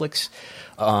service, Netflix?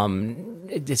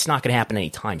 It's not going to happen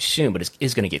anytime soon, but it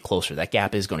is going to get closer. That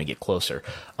gap is going to get closer.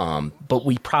 But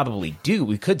we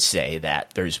could say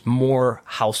that there's more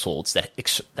households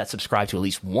that subscribe to at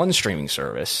least one streaming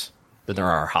service than there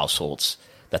are households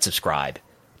that subscribe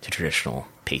to traditional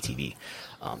pay TV.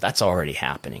 That's already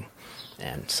happening.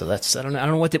 And so I don't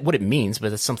know what it means,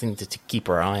 but it's something to keep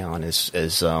our eye on as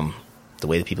the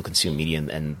way that people consume media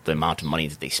and the amount of money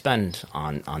that they spend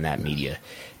on that media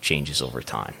changes over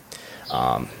time.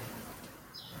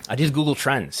 I did Google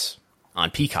Trends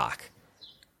on Peacock.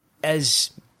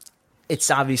 As it's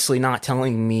obviously not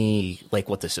telling me like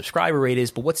what the subscriber rate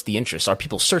is, but what's the interest? Are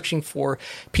people searching for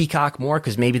Peacock more?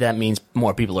 Because maybe that means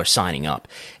more people are signing up.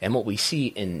 And what we see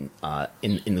in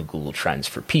the Google Trends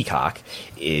for Peacock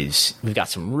is we've got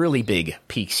some really big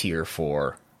peaks here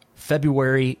for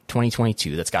February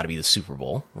 2022. That's got to be the Super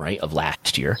Bowl, right, of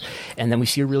last year. And then we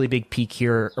see a really big peak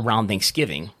here around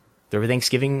Thanksgiving. There were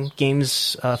Thanksgiving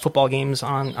games, football games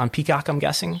on Peacock, I'm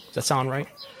guessing. Does that sound right?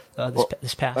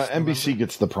 This past NBC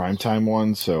gets the primetime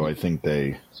one, so I think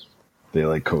they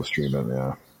like co-stream it,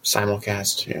 yeah.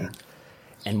 Simulcast, yeah.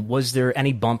 And was there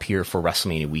any bump here for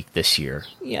WrestleMania week this year?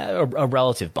 Yeah, a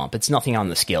relative bump. It's nothing on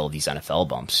the scale of these NFL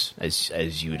bumps,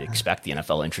 as you would expect. The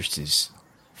NFL interest is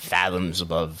fathoms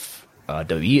above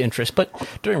WWE interest, but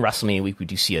during WrestleMania week, we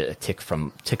do see a tick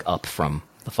up from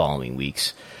the following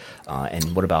weeks.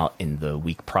 And what about in the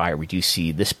week prior? We do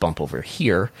see this bump over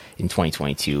here in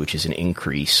 2022, which is an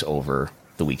increase over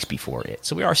the weeks before it.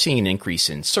 So we are seeing an increase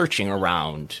in searching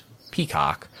around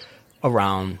Peacock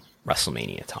around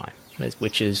WrestleMania time,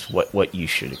 which is what you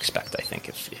should expect, I think,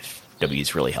 if W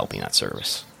is really helping that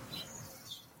service.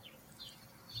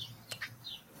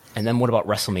 And then what about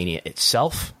WrestleMania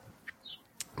itself?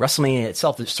 WrestleMania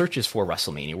itself, the searches for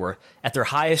WrestleMania were at their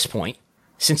highest point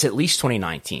since at least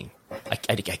 2019.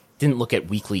 I didn't look at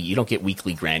weekly. You don't get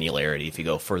weekly granularity if you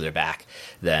go further back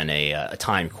than a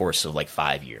time course of like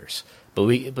 5 years.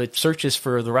 But searches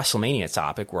for the WrestleMania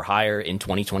topic were higher in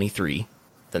 2023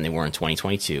 than they were in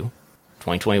 2022,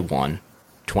 2021,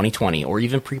 2020, or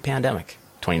even pre-pandemic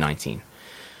 2019,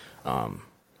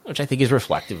 which I think is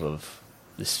reflective of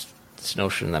this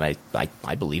notion that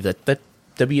I believe that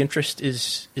W interest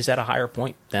is at a higher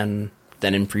point than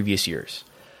in previous years.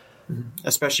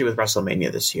 Especially with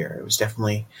WrestleMania this year. It was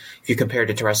definitely, if you compared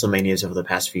it to WrestleManias over the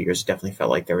past few years, it definitely felt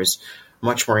like there was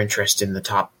much more interest in the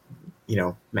top,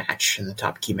 match and the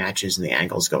top key matches and the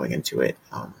angles going into it.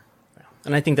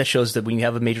 And I think that shows that when you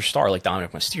have a major star like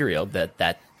Dominic Mysterio,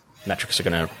 that metrics are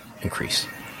going to increase.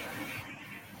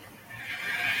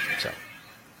 So,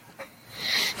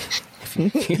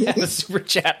 if you have a super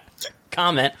chat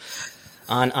comment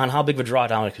on how big of a draw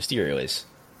Dominic Mysterio is,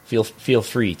 feel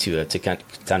free to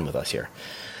contend with us here.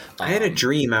 I had a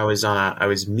dream. I was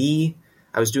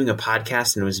doing a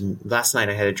podcast, and it was last night.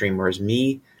 I had a dream where it was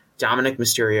me, Dominic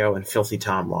Mysterio, and Filthy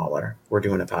Tom Lawler. We're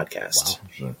doing a podcast.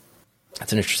 Wow,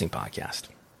 that's an interesting podcast.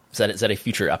 Is that a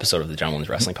future episode of the Gentleman's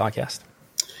Wrestling Podcast?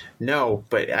 No,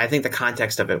 but I think the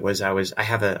context of it was I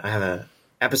have a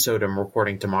episode I'm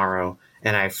recording tomorrow,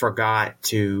 and I forgot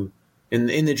to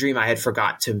in the dream I had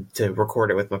forgot to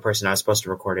record it with my person I was supposed to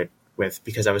record it with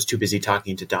because I was too busy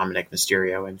talking to Dominic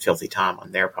Mysterio and Filthy Tom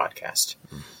on their podcast.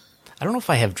 I don't know if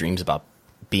I have dreams about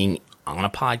being on a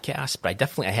podcast, but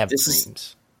I have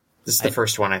dreams. This is the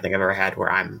first one I think I've ever had where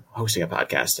I'm hosting a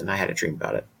podcast and I had a dream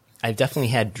about it. I've definitely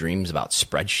had dreams about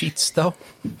spreadsheets, though.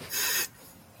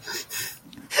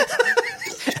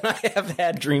 And I have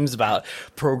had dreams about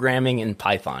programming in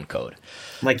Python code.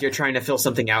 Like you're trying to fill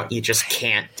something out and you just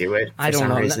can't do it for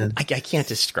some reason. I can't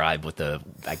describe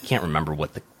I can't remember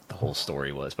what the whole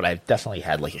story was, but I've definitely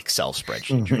had like Excel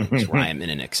spreadsheet dreams where I'm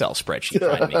in an Excel spreadsheet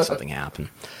trying to make something happen.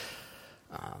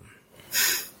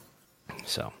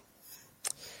 So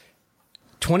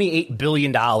 $28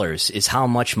 billion is how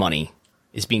much money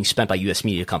is being spent by U.S.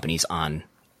 media companies on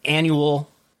annual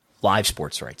live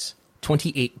sports rights.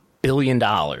 $28 billion.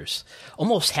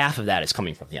 Almost half of that is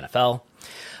coming from the NFL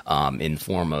in the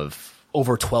form of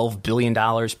over $12 billion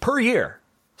per year.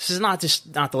 This is not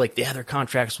the other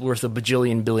contracts worth $1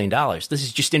 bajillion billion. This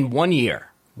is just in 1 year.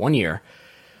 1 year.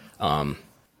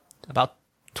 About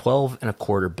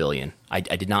 $12.25 billion. I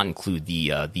did not include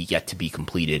the yet to be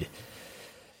completed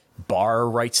bar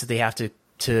rights that they have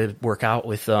to work out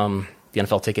with the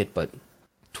NFL ticket, but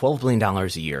 $12 billion a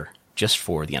year just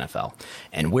for the NFL.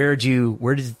 And where does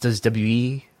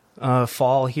WWE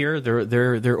fall here?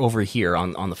 They're over here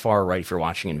on the far right if you're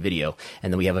watching in video,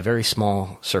 and then we have a very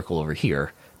small circle over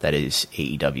here that is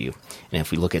AEW. And if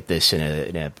we look at this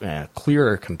in a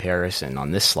clearer comparison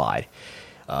on this slide,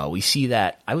 we see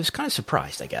that I was kind of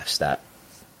surprised, I guess, that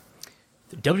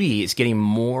WWE is getting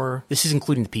more. This is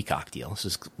including the Peacock deal. This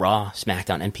is Raw,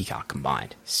 SmackDown, and Peacock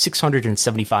combined.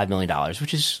 $675 million,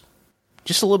 which is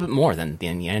just a little bit more than the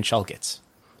NHL gets.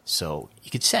 So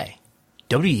you could say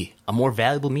WWE, a more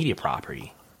valuable media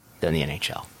property than the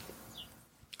NHL.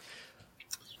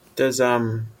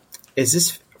 Is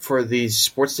this for these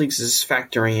sports leagues? Is this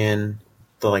factoring in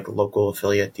the local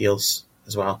affiliate deals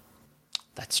as well?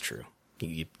 That's true.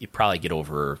 You probably get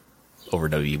over over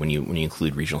WWE when you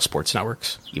include regional sports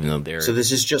networks, even though they're so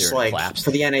this is just like collapsed.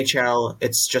 For the NHL,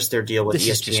 it's just their deal with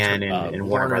ESPN and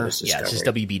Warner Brothers Discovery. Yeah, it's just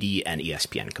WBD and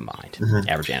ESPN combined,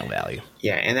 average annual value.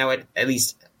 Yeah, and that would, at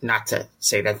least, not to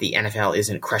say that the NFL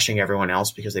isn't crushing everyone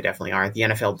else, because they definitely are. The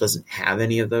NFL doesn't have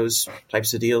any of those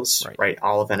types of deals, right?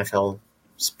 All of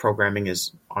NFL's programming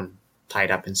is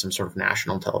tied up in some sort of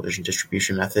national television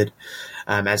distribution method,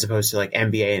 as opposed to like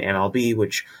NBA and MLB,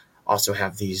 which also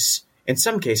have these, in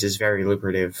some cases, very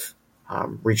lucrative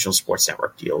regional sports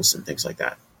network deals and things like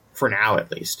that, for now at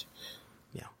least.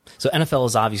 Yeah. So NFL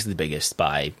is obviously the biggest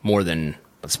by more than,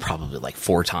 it's probably like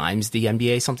 4 times the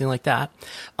NBA, something like that.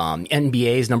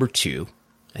 NBA is number 2,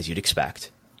 as you'd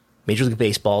expect. Major League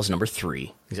Baseball is number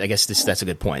 3. I guess that's a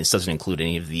good point. This doesn't include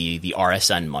any of the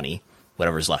RSN money,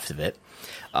 whatever's left of it.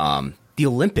 The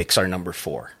Olympics are number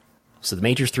 4. So the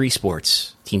major 3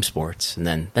 sports, team sports, and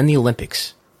then the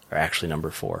Olympics are actually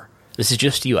number 4. This is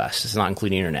just U.S. This is not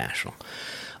including international.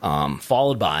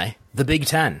 Followed by the Big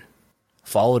Ten,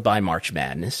 followed by March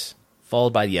Madness,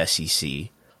 followed by the SEC,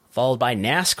 followed by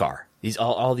NASCAR.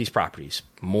 All these properties,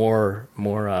 more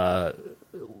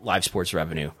live sports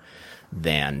revenue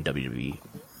than WWE,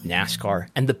 NASCAR,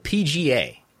 and the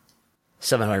PGA,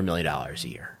 $700 million a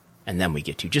year. And then we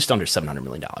get to just under $700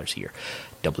 million a year,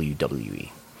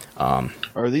 WWE.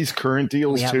 Are these current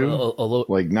deals too?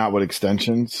 Like not with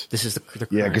extensions? This is the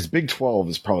current. Yeah, because Big 12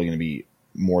 is probably going to be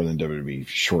more than WWE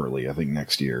shortly. I think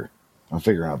next year. I'm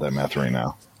figuring out that math right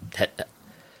now.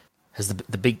 Has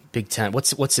the Big Ten?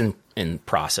 What's in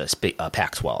process?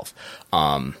 Pac-12.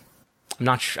 I'm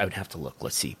not sure. I would have to look.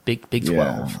 Let's see. Big 12.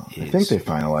 Yeah, I think they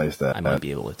finalized that. I might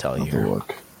be able to tell you here.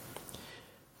 Look.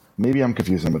 Maybe I'm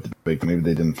confusing with the Big. Maybe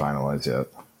they didn't finalize yet.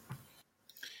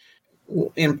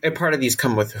 And part of these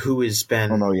come with who has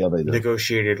been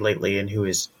negotiated lately and who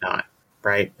is not,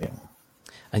 right? Yeah.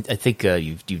 I think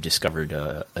you've discovered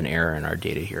an error in our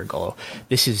data here, Gullo.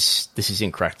 This is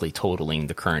incorrectly totaling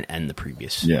the current and the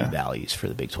previous values for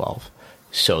the Big 12.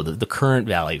 So the current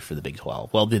value for the Big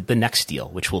 12, well, the next deal,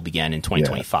 which will begin in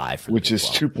 2025, for which is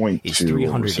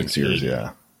 2.2 over 6 years,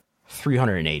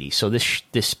 380. So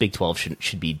this Big 12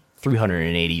 should be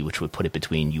 380, which would put it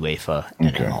between UEFA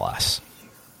and MLS.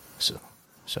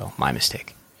 So my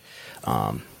mistake.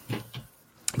 But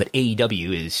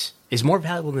AEW is more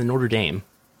valuable than Notre Dame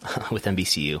with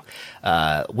NBCU.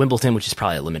 Wimbledon, which is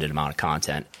probably a limited amount of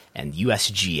content, and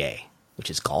USGA, which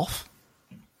is golf.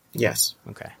 Yes.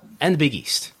 Okay. And the Big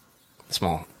East.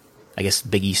 I guess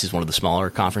Big East is one of the smaller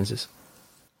conferences.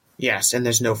 Yes, and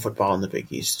there's no football in the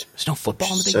Big East. There's no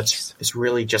football in the Big East? It's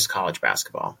really just college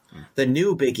basketball. The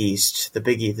new Big East, the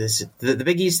Big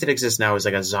East that exists now is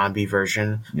like a zombie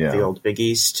version of the old Big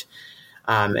East.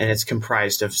 And it's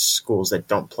comprised of schools that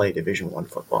don't play Division I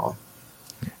football.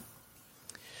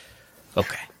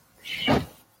 Okay.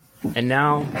 And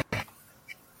now,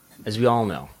 as we all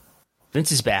know,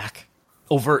 Vince is back.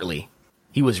 Overtly.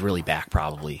 He was really back,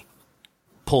 probably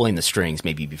pulling the strings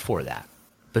maybe before that.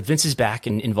 But Vince is back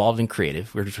and involved in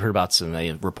creative. We've heard about some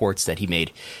reports that he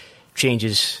made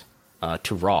changes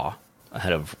to Raw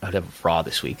ahead of Raw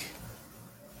this week,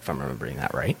 if I'm remembering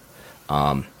that right.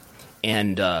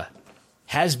 And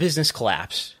has business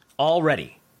collapsed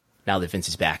already now that Vince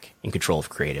is back in control of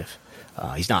creative.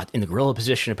 He's not in the gorilla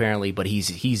position apparently, but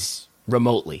he's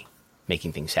remotely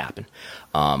making things happen.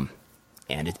 And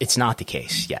it's not the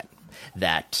case yet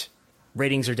that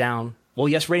ratings are down. Well,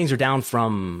 yes, ratings are down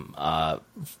from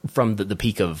the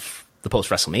peak of the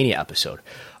post-WrestleMania episode.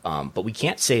 But we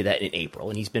can't say that in April,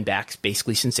 and he's been back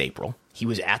basically since April. He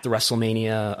was at the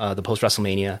WrestleMania, the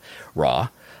post-WrestleMania Raw.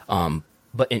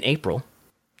 But in April,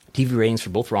 TV ratings for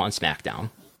both Raw and SmackDown,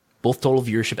 both total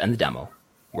viewership and the demo,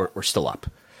 were still up.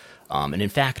 And in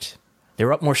fact, they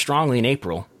were up more strongly in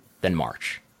April than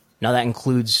March. Now that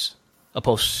includes a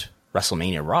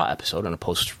post-WrestleMania Raw episode and a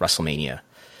post-WrestleMania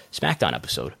SmackDown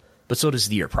episode. But so does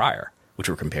the year prior, which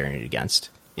we're comparing it against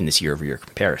in this year-over-year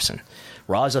comparison.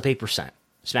 Raw is up 8%.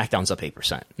 SmackDown's up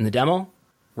 8%. In the demo,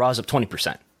 Raw's up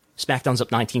 20%. SmackDown's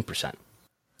up 19%.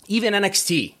 Even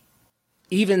NXT,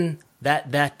 even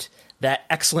that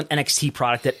excellent NXT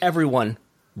product that everyone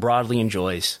broadly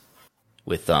enjoys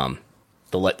with the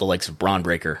likes of Braun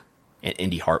Breaker and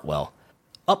Indy Hartwell,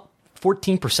 up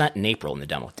 14% in April in the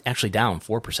demo. Actually down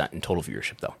 4% in total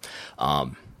viewership, though.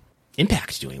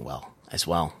 Impact's doing well as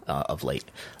well of late,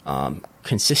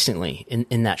 consistently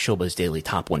in that Showbuzz Daily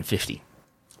top 150.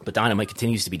 But Dynamite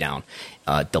continues to be down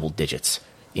double digits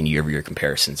in year-over-year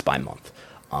comparisons by month.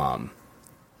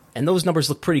 And those numbers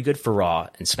look pretty good for Raw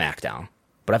and SmackDown.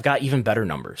 But I've got even better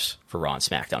numbers for Raw and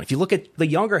SmackDown. If you look at the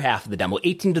younger half of the demo,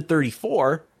 18 to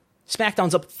 34,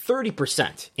 SmackDown's up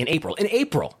 30% in April. In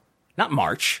April, not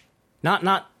March, not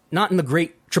in the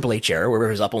great Triple H era where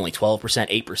it was up only 12%,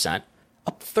 8%,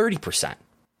 up 30%.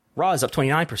 Raw is up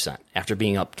 29% after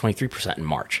being up 23% in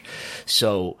March.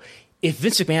 So if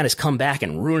Vince McMahon has come back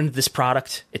and ruined this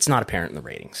product, it's not apparent in the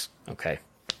ratings. Okay.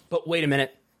 But wait a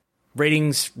minute.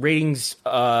 Ratings,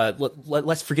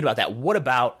 let's forget about that. What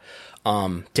about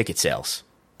ticket sales?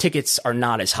 Tickets are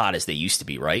not as hot as they used to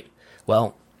be, right?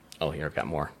 Well, here, I've got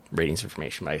more ratings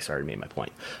information, but I already made my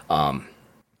point. I've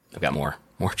got more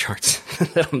charts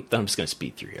that I'm just going to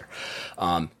speed through here.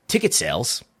 Ticket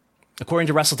sales, according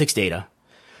to WrestleTix data,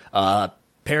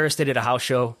 Paris, they did a house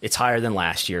show. It's higher than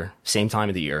last year, same time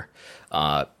of the year.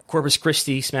 Corpus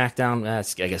Christi, SmackDown,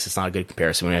 I guess it's not a good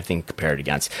comparison when I think compare it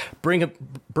against.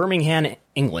 Birmingham,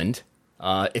 England,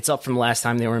 it's up from the last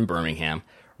time they were in Birmingham.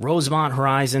 Rosemont,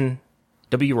 Horizon,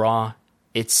 W Raw,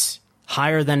 it's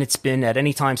higher than it's been at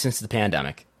any time since the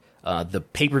pandemic. The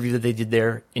pay-per-view that they did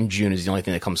there in June is the only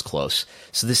thing that comes close.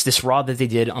 So this Raw that they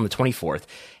did on the 24th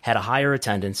had a higher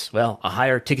attendance, a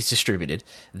higher tickets distributed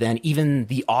than even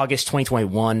the August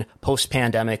 2021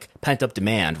 post-pandemic pent-up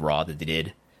demand Raw that they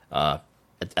did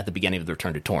at the beginning of the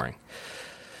return to touring.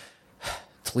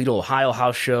 Toledo, Ohio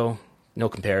house show, no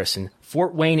comparison.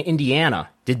 Fort Wayne, Indiana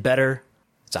did better.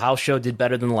 It's a house show, did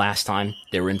better than the last time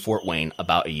they were in Fort Wayne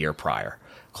about a year prior.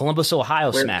 Columbus,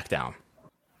 Ohio SmackDown.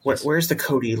 Where's the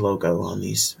Cody logo on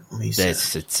these?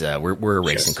 We're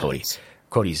erasing Cody.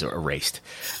 Cody's erased.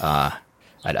 I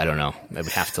don't know. I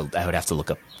would have to look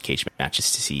up cage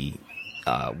matches to see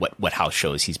what house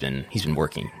shows he's been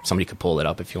working. Somebody could pull it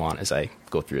up if you want as I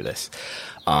go through this.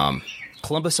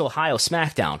 Columbus, Ohio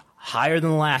SmackDown, higher than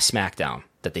the last SmackDown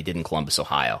that they did in Columbus,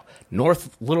 Ohio.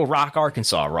 North Little Rock,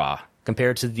 Arkansas Raw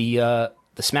compared to the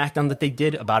SmackDown that they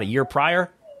did about a year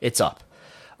prior, it's up.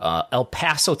 El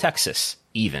Paso, Texas,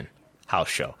 even house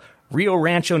show. Rio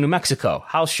Rancho, New Mexico,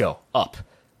 house show, up.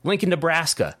 Lincoln,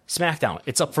 Nebraska, SmackDown,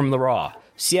 it's up from the Raw.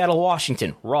 Seattle,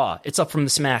 Washington, Raw, it's up from the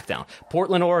SmackDown.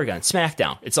 Portland, Oregon,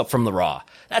 SmackDown, it's up from the Raw.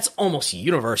 That's almost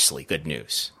universally good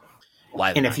news.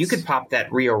 Live and events. If you could pop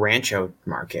that Rio Rancho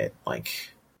market,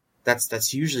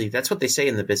 that's usually what they say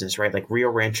in the business, right? Like Rio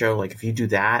Rancho, if you do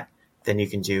that, then you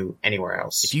can do anywhere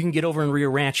else. If you can get over in Rio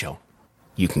Rancho,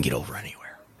 you can get over anywhere.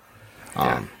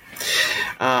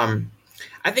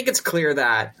 I think it's clear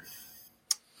that,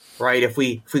 right, if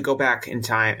we go back in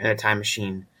time in a time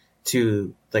machine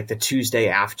to the Tuesday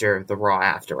after the Raw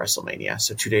after WrestleMania,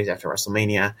 so 2 days after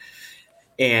WrestleMania,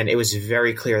 and it was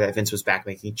very clear that Vince was back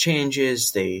making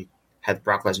changes. They had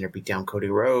Brock Lesnar beat down Cody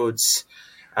Rhodes.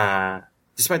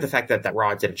 Despite the fact that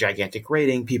Raw did a gigantic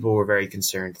rating, people were very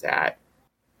concerned that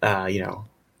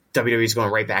WWE is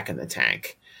going right back in the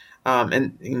tank.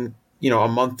 And a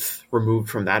month removed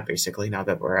from that, basically, now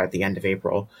that we're at the end of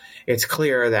April, it's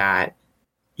clear that,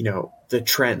 the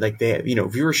trend,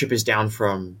 viewership is down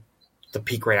from the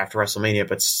peak right after WrestleMania,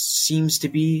 but seems to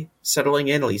be settling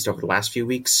in, at least over the last few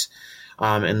weeks.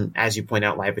 And as you point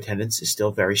out, live attendance is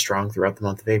still very strong throughout the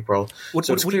month of April. What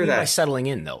do you mean by settling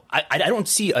in, though? I don't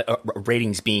see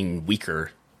ratings being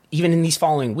weaker even in these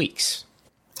following weeks.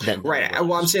 Right.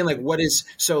 Well, I'm saying, they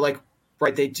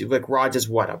do, Raw does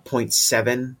what, a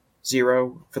 0.70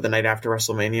 for the night after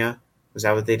WrestleMania? Was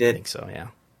that what they did? I think so, yeah.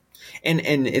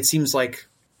 And it seems like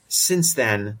since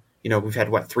then, we've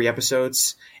had 3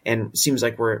 episodes, and it seems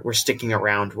like we're sticking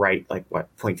around, right?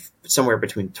 Somewhere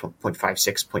between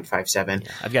 0.56, 0.57.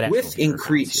 Yeah, I've got with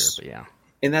increase here, but yeah.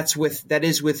 And that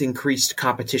is with increased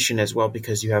competition as well,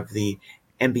 because you have the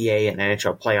NBA and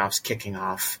NHL playoffs kicking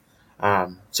off.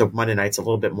 So Monday night's a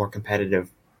little bit more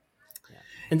competitive. Yeah.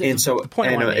 And so the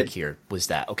point I want to make here was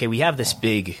that, okay, we have this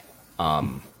big,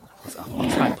 I'll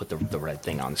try to put the red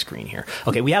thing on the screen here.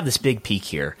 Okay, we have this big peak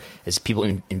here, as people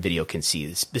in video can see,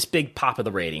 this big pop of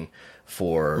the rating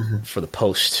for the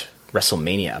post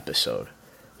WrestleMania episode,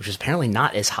 which is apparently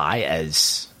not as high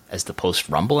as the post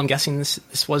Rumble. I'm guessing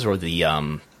this was, or the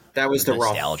that was the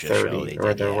Raw 30 show they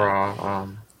or did, the yeah. Raw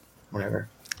whatever.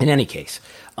 In any case,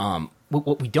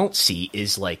 what we don't see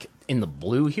is in the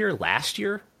blue here last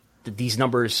year, that these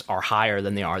numbers are higher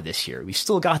than they are this year. We've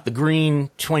still got the green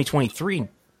 2023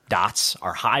 dots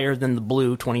are higher than the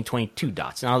blue 2022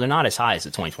 dots. Now, they're not as high as the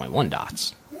 2021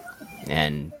 dots.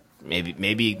 And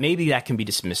maybe that can be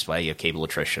dismissed by cable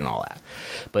attrition and all that.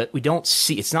 But we don't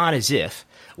see, it's not as if,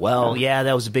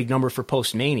 that was a big number for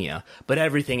post-Mania, but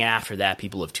everything after that,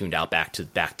 people have tuned out back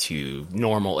to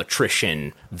normal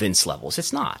attrition Vince levels.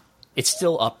 It's not. It's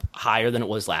still up higher than it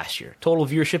was last year. Total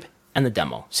viewership and the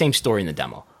demo. Same story in the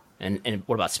demo. And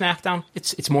what about SmackDown?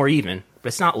 It's more even, but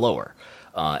it's not lower.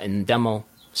 In the demo,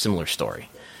 similar story.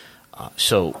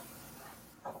 I'm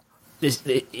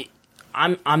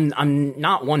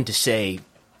not one to say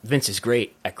Vince is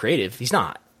great at creative. He's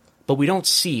not. But we don't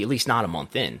see, at least not a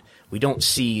month in, we don't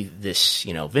see this,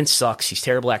 Vince sucks, he's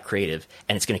terrible at creative,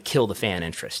 and it's going to kill the fan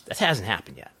interest. That hasn't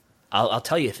happened yet. I'll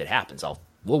tell you if it happens.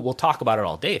 We'll talk about it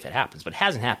all day if it happens, but it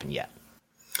hasn't happened yet.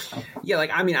 Yeah,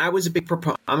 I'm a big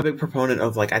proponent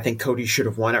of, I think Cody should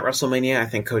have won at WrestleMania. I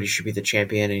think Cody should be the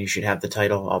champion and he should have the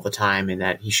title all the time and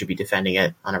that he should be defending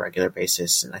it on a regular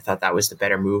basis. And I thought that was the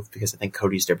better move because I think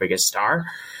Cody's their biggest star.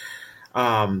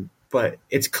 But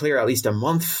it's clear, at least a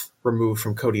month removed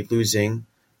from Cody losing,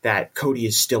 that Cody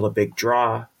is still a big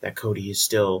draw, that Cody is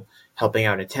still helping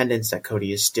out attendance, that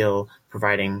Cody is still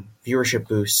providing viewership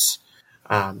boosts.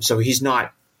 So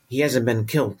he hasn't been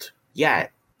killed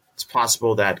yet. It's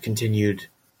possible that continued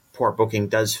poor booking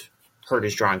does hurt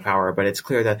his drawing power, but it's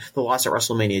clear that the loss at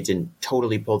WrestleMania didn't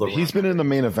totally pull the rug. He's been in the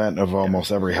main event of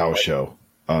almost every house show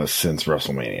since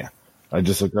WrestleMania. I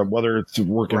just looked up whether it's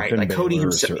working Finn Cody Balor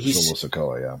or himself, Solo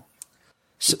Sikoa, yeah.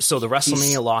 So the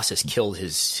WrestleMania loss has killed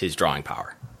his drawing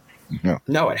power.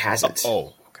 No, it hasn't.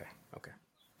 Okay.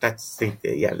 That's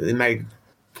my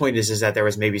point is that there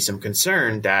was maybe some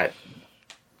concern that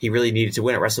he really needed to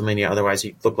win at WrestleMania, otherwise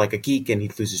he'd look like a geek and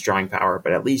he'd lose his drawing power.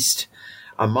 But at least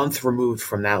a month removed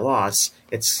from that loss,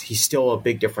 he's still a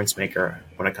big difference maker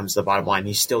when it comes to the bottom line.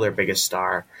 He's still their biggest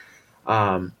star.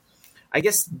 I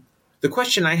guess the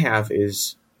question I have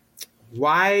is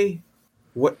why.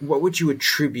 What would you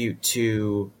attribute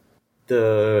to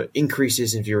the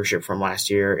increases in viewership from last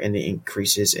year and the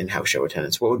increases in house show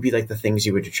attendance? What would be the things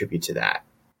you would attribute to that,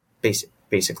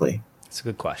 basically? That's a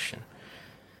good question.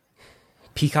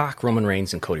 Peacock, Roman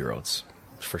Reigns, and Cody Rhodes.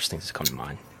 First things that come to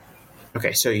mind.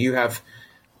 Okay, so you have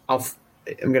I'm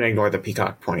going to ignore the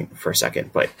Peacock point for a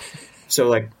second, but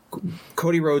so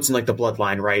Cody Rhodes and the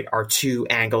Bloodline, right, are two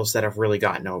angles that have really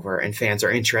gotten over, and fans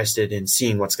are interested in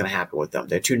seeing what's going to happen with them.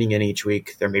 They're tuning in each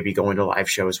week. They're maybe going to live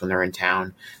shows when they're in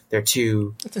town. They're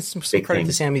two big credit things.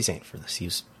 to Sami Zayn for this. He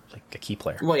was a key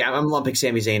player. Well, yeah, I'm lumping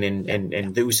Sami Zayn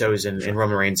and the Usos and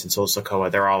Roman Reigns and Solo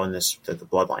Sikoa. They're all in the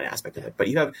Bloodline aspect of it. But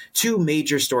you have two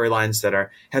major storylines that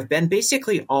have been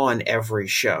basically on every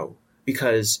show,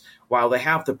 because while they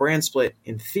have the brand split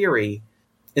in theory,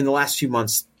 in the last few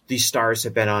months, these stars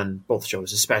have been on both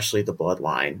shows, especially the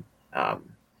Bloodline,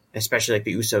 especially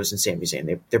the Usos and Sami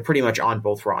Zayn. They're pretty much on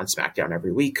both Raw and SmackDown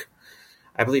every week.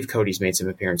 I believe Cody's made some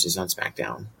appearances on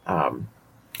SmackDown.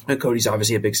 And Cody's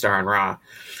obviously a big star on Raw.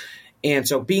 And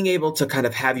so being able to kind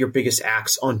of have your biggest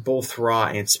acts on both Raw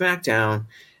and SmackDown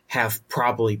have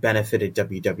probably benefited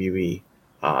WWE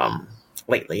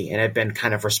lately, and have been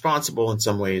kind of responsible in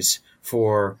some ways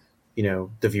for, the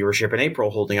viewership in April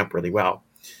holding up really well.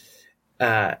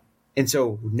 And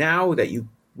so now that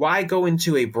why go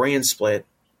into a brand split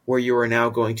where you are now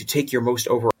going to take your most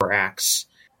over acts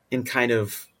and kind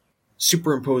of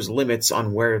superimpose limits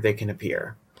on where they can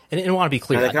appear? And I want to be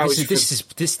clear,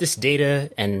 this data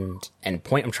and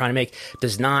point I'm trying to make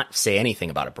does not say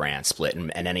anything about a brand split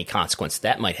and any consequence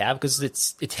that might have,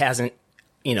 because it hasn't.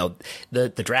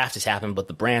 The draft has happened, but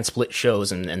the brand split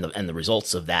shows and the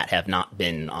results of that have not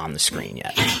been on the screen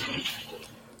yet.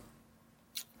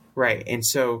 Right, and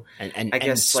so I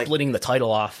guess splitting the title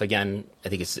off again, I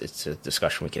think it's a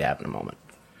discussion we could have in a moment.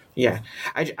 Yeah,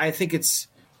 I think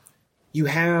you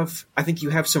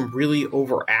have some really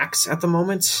over acts at the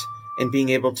moment, and being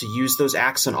able to use those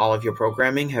acts on all of your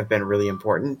programming have been really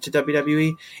important to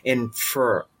WWE. And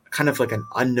for kind of an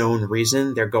unknown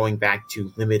reason, they're going back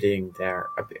to limiting their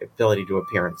ability to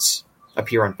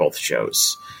appear on both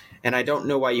shows. And I don't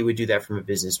know why you would do that from a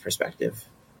business perspective.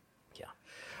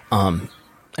 Yeah.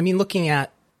 Looking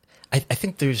at, I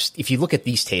think if you look at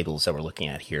these tables that we're looking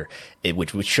at here,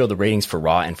 which would show the ratings for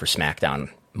Raw and for SmackDown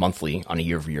monthly on a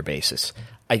year-over-year basis,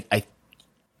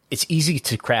 it's easy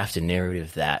to craft a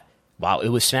narrative that, wow, it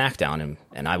was SmackDown,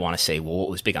 and I want to say, well, what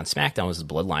was big on SmackDown was the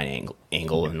Bloodline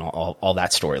angle and all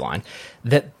that storyline.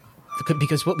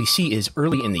 Because what we see is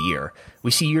early in the year, we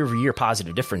see year-over-year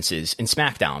positive differences in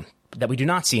SmackDown that we do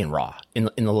not see in Raw in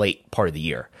the late part of the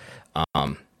year.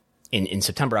 In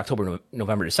September, October,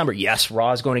 November, December, yes,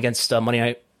 Raw is going against Monday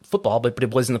Night Football, but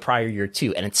it was in the prior year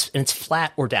too, and it's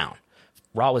flat or down.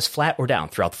 Raw was flat or down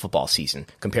throughout the football season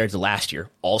compared to last year,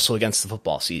 also against the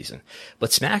football season. But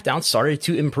SmackDown started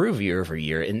to improve year over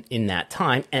year in that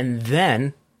time, and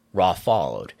then Raw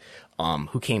followed.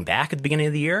 Who came back at the beginning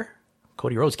of the year?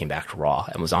 Cody Rhodes came back to Raw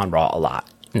and was on Raw a lot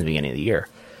in the beginning of the year.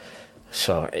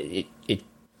 So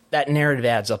that narrative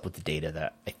adds up with the data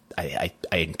that I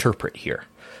interpret here.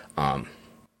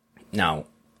 Now,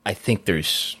 I think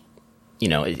there's,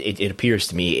 it appears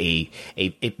to me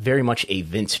a very much a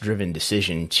Vince-driven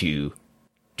decision to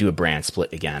do a brand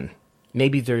split again.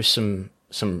 Maybe there's some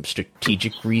some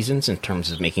strategic reasons in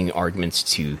terms of making arguments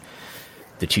to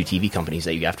the two TV companies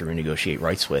that you have to renegotiate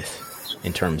rights with,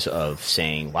 in terms of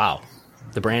saying, wow,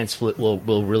 the brand split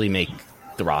will really make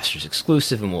the rosters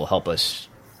exclusive and will help us,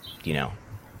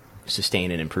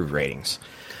 sustain and improve ratings.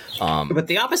 But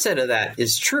the opposite of that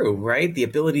is true, right? The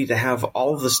ability to have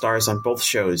all of the stars on both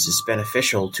shows is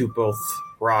beneficial to both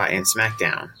Raw and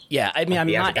SmackDown. Yeah, I mean,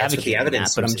 I'm not advocating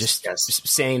that, but I'm just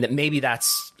saying that maybe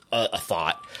that's a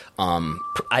thought.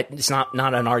 It's not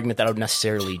an argument that I would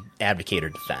necessarily advocate or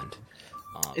defend.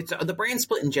 It's the brand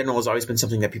split in general has always been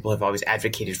something that people have always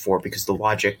advocated for, because the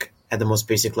logic at the most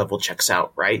basic level checks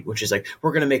out, right? Which is like,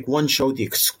 we're going to make one show the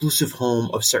exclusive home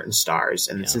of certain stars.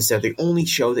 And since they're the only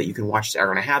show that you can watch that are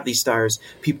going to have these stars,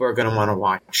 people are going to want to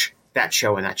watch that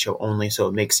show and that show only. So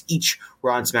it makes each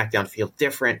Raw and SmackDown feel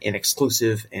different and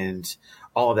exclusive and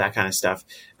all of that kind of stuff.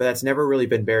 But that's never really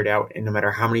been bared out, and no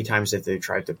matter how many times that they've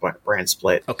tried to brand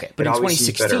split. Okay, but in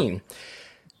 2016...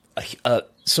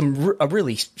 a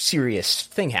really serious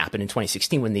thing happened in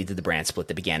 2016 when they did the brand split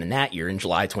that began in that year. In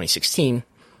July 2016,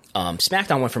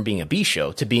 SmackDown went from being a B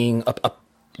show to being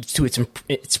to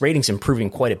its ratings improving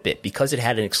quite a bit, because it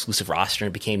had an exclusive roster,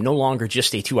 and it became no longer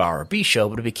just a 2-hour B show,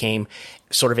 but it became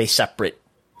sort of a separate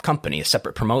company, a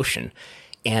separate promotion.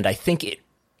 And I think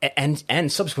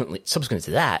subsequent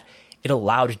to that, it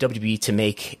allowed WWE to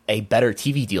make a better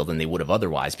TV deal than they would have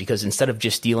otherwise, because instead of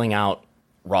just dealing out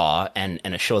Raw and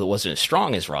a show that wasn't as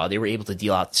strong as Raw, they were able to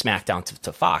deal out SmackDown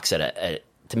to Fox to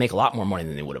make a lot more money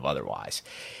than they would have otherwise.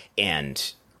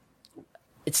 And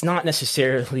it's not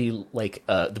necessarily like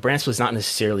the brand split is not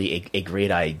necessarily a great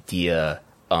idea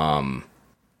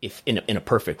if in a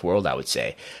perfect world, I would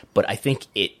say. But I think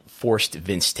it forced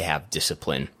Vince to have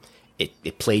discipline.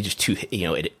 It played just too,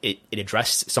 it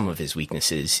addressed some of his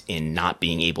weaknesses in not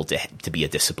being able to be a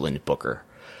disciplined booker.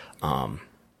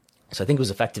 So I think it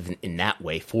was effective in that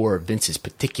way for Vince's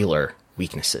particular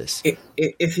weaknesses.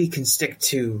 If he can stick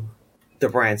to the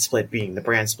brand split being the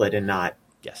brand split and not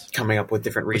coming up with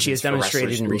different reasons, which he has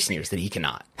demonstrated in recent years that he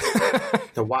cannot.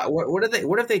 What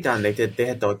have they done? They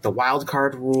had the wild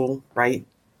card rule, right?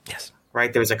 Yes.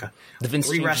 Right. There was like the Vince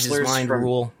 3 wrestlers mind from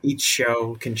rule. Each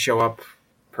show can show up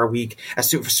per week. A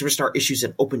superstar issues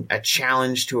a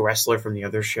challenge to a wrestler from the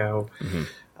other show. Mm-hmm.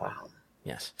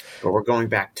 Yes. But we're going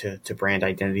back to brand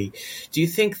identity. Do you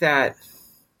think that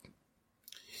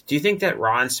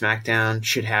Raw and SmackDown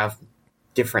should have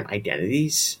different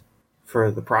identities for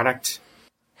the product?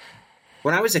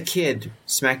 When I was a kid,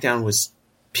 SmackDown was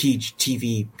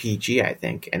TV PG, I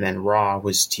think, and then Raw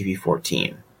was TV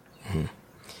 14. Mm-hmm.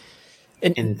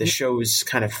 And the shows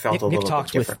kind of felt a little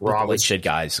bit different. Raw with the Shed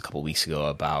guys a couple weeks ago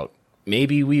about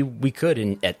maybe we could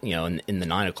in the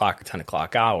 9 o'clock or 10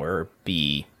 o'clock hour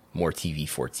be more TV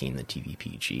 14 than TV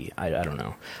PG. I don't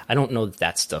know. I don't know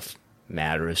that stuff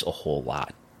matters a whole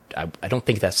lot. I don't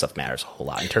think that stuff matters a whole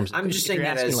lot in terms of. I'm just saying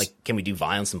that asking, like, can we do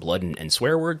violence and blood and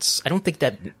swear words? I don't think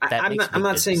that. I'm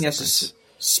not saying that's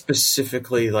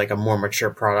specifically like a more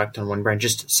mature product on one brand.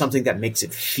 Just something that makes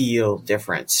it feel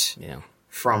different. Yeah.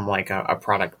 From like a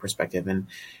product perspective, and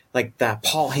like the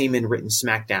Paul Heyman written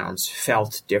SmackDowns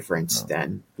felt different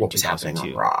than what was happening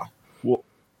on Raw.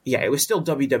 Yeah, it was still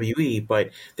WWE, but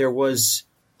there was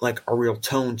like a real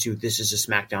tone to this is a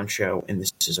SmackDown show and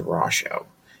this is a Raw show.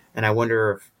 And I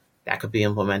wonder if that could be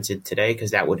implemented today,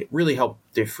 because that would really help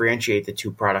differentiate the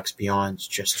two products beyond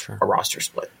just a roster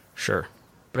split. Sure.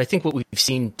 But I think what we've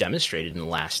seen demonstrated in the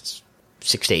last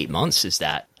 6 to 8 months is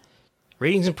that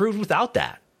ratings improved without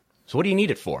that. So what do you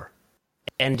need it for?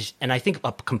 And I think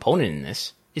a component in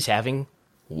this is having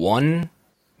one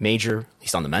major, at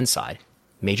least on the men's side,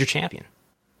 major champion.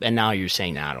 And now you're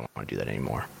saying, I don't want to do that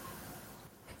anymore.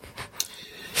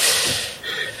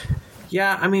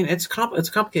 Yeah, I mean, it's a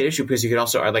complicated issue, because you could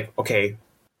also are like, okay,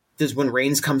 when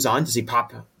Reigns comes on, does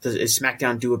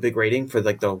SmackDown do a big rating for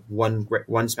like the one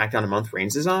SmackDown a month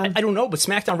Reigns is on? I don't know, but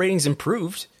SmackDown ratings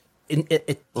improved at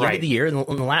the end of the year, in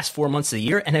the last 4 months of the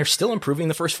year, and they're still improving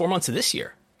the first 4 months of this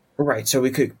year. Right. So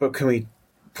can we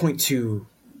point to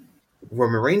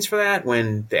Roman Reigns for that,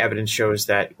 when the evidence shows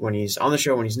that when he's on the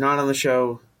show, when he's not on the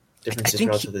show, difference is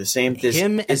relatively the same.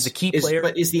 As the key player,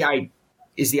 but is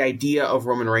the idea of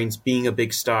Roman Reigns being a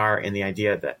big star, and the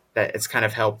idea that it's kind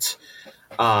of helped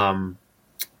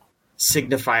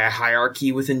signify a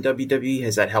hierarchy within WWE,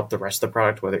 has that helped the rest of the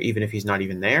product, whether even if he's not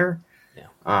even there?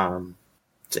 Yeah.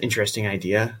 It's an interesting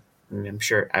idea. I mean, I'm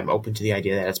sure I'm open to the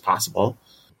idea that it's possible.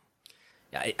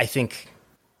 I think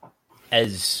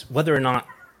as whether or not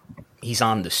he's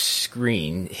on the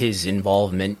screen, his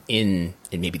involvement in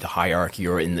maybe the hierarchy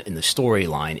or in the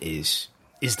storyline is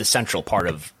the central part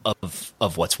of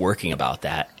what's working about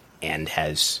that, and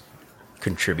has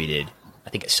contributed, I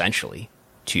think, essentially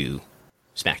to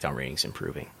SmackDown ratings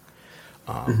improving.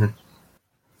 And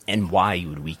why you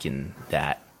would weaken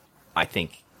that, I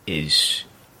think, has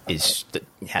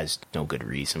no good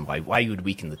reason. Why you would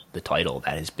weaken the title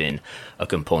that has been a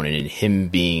component in him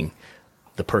being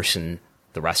the person,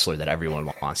 the wrestler that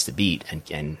everyone wants to beat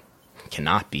and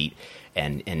cannot beat,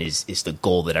 and is the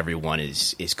goal that everyone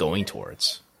is going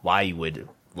towards. Why you would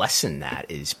lessen that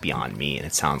is beyond me, and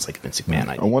it sounds like Vince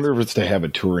McMahon. I wonder if it's to have a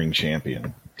touring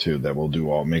champion too that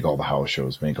will make all the house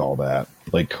shows, make all that,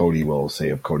 like Cody will, say,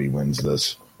 if Cody wins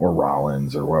this, or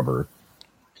Rollins or whoever.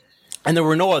 And there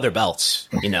were no other belts,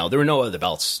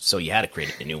 so you had to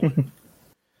create a new one.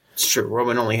 It's true.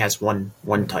 Roman only has one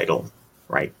title,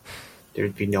 right?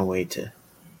 There'd be no way to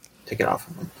get off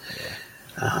of him.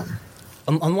 Yeah.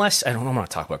 Unless, I don't know, I'm going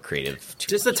to talk about creative.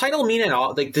 Does the title mean at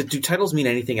all? Like, do titles mean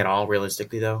anything at all,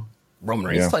 realistically, though? Roman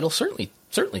Reigns' title certainly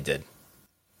did.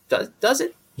 Does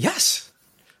it? Yes.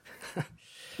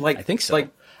 I think so. Like,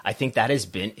 I think that has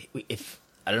been,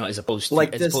 I don't know, as opposed to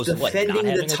defending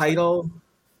the title.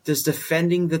 Does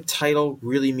defending the title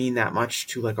really mean that much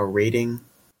to like a rating?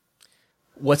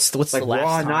 What's the last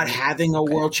Raw time? not having a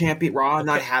world champion? Raw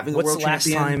not having a world champion? What's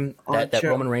the last time that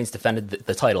Roman Reigns defended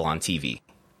the title on TV?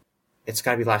 It's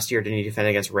got to be last year. Didn't he defend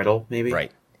against Riddle? Maybe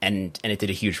right, and it did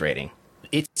a huge rating.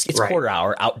 Its right. quarter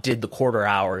hour outdid the quarter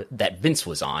hour that Vince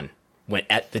was on when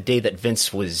at the day that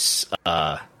Vince was,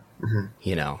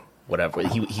 whatever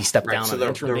he stepped down on an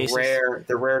interim basis.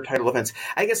 The rare title events.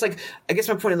 I guess my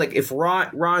point is, like, if Raw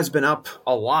has been up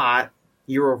a lot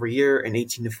year over year in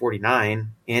 18 to 49,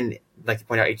 and like you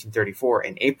point out 1834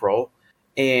 in April,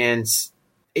 and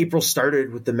April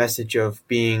started with the message of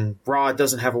being Raw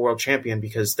doesn't have a world champion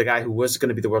because the guy who was going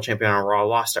to be the world champion on Raw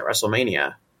lost at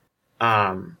WrestleMania.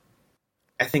 I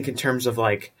think in terms of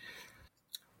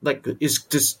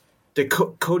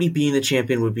Cody being the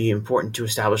champion would be important to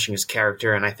establishing his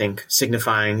character, and I think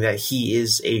signifying that he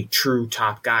is a true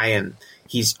top guy and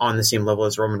he's on the same level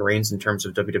as Roman Reigns in terms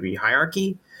of WWE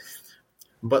hierarchy.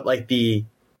 But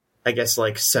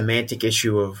semantic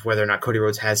issue of whether or not Cody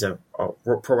Rhodes has a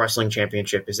pro wrestling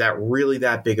championship, is that really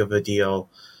that big of a deal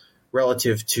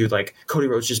relative to like Cody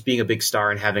Rhodes just being a big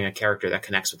star and having a character that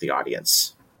connects with the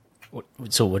audience?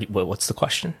 So what's the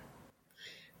question?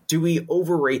 Do we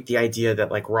overrate the idea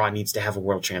that like Raw needs to have a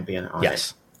world champion on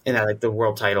it? And that like the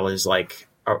world title is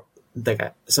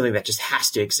something that just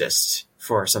has to exist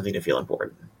for something to feel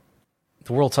important?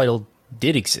 The world title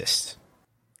did exist,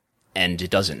 and it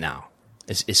doesn't now.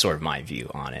 Is sort of my view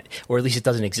on it, or at least it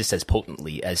doesn't exist as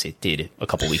potently as it did a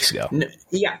couple weeks ago.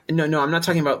 No, I'm not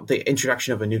talking about the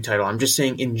introduction of a new title. I'm just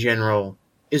saying in general,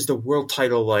 is the world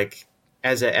title like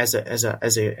as a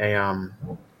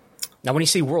Now, when you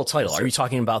say world title, are you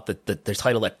talking about the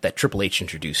title that Triple H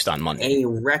introduced on Monday? A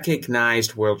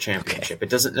recognized world championship. Okay. It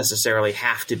doesn't necessarily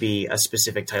have to be a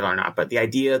specific title or not, but the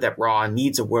idea that Raw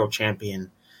needs a world champion.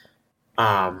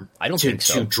 I don't think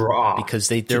so. To draw, because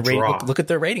look at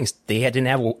their ratings. They didn't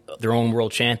have their own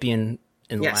world champion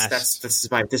in the last. Yes,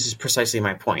 this is precisely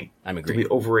my point. I'm agreeing. We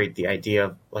overrate the idea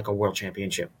of like a world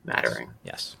championship mattering.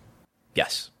 Yes.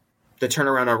 The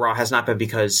turnaround on Raw has not been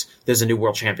because there's a new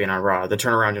world champion on Raw. The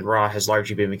turnaround in Raw has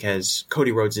largely been because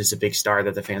Cody Rhodes is a big star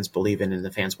that the fans believe in and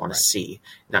the fans want to see,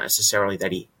 not necessarily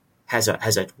that he has a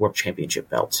world championship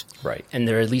belt. Right, and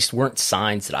there at least weren't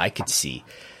signs that I could see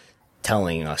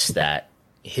telling us that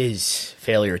his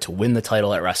failure to win the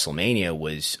title at WrestleMania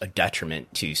was a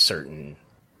detriment to certain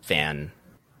fan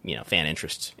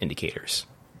interest indicators.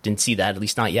 Didn't see that, at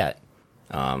least not yet.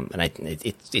 And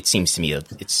it seems to me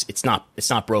it's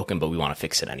not broken, but we want to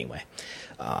fix it anyway,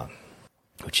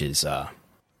 which is a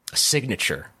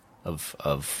signature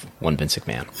of one Vince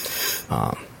McMahon.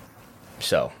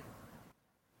 So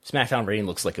SmackDown rating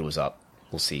looks like it was up.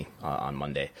 We'll see on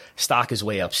Monday. Stock is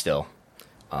way up still,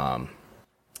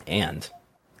 and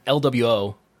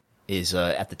LWO is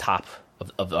at the top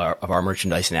of our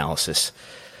merchandise analysis.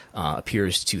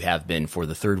 Appears to have been, for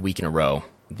the third week in a row,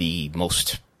 the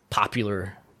most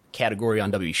popular category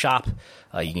on WWE Shop.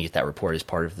 You can get that report as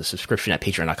part of the subscription at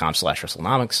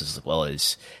patreon.com/WrestleNomics, as well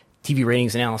as TV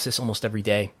ratings analysis almost every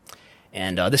day.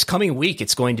 And this coming week,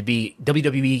 it's going to be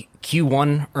WWE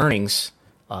Q1 earnings,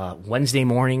 Wednesday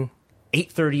morning,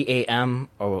 8:30 a.m.,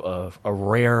 a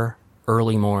rare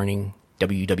early morning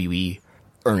WWE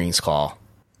earnings call.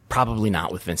 Probably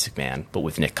not with Vince McMahon, but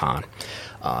with Nick Khan.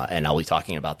 And I'll be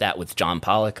talking about that with John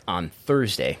Pollock on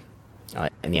Thursday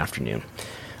in the afternoon.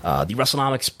 The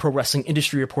WrestleNomics Pro Wrestling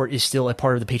Industry Report is still a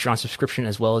part of the Patreon subscription,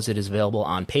 as well as it is available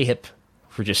on PayHip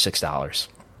for just $6.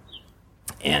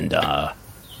 And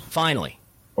finally.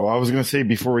 Oh, I was going to say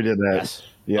before we did that. Yes.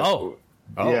 Yeah. Oh.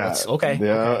 Oh, yeah. Okay.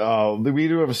 Yeah. We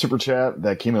do have a super chat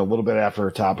that came in a little bit after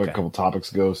a topic, a couple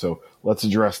topics ago. So let's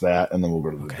address that, and then we'll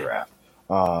go to the draft.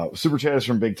 Super chat is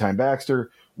from Big Time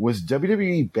Baxter. Was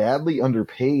WWE badly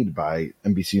underpaid by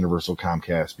NBC Universal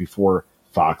Comcast before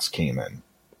Fox came in?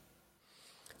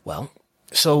 Well,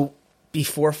 so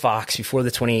before Fox, before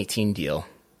the 2018 deal,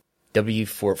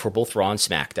 for both Raw and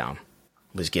SmackDown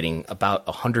was getting about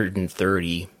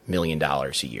 $130 million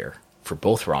a year for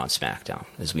both Raw and SmackDown.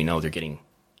 As we know, they're getting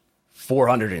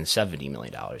 $470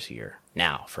 million a year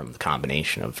now from the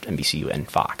combination of NBCU and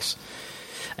Fox.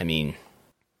 I mean,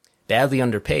 badly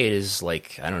underpaid is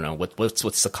like, I don't know,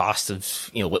 what's the cost of,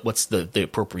 what's the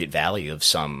appropriate value of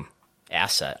some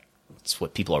asset? It's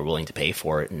what people are willing to pay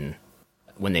for it. And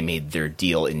when they made their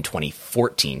deal in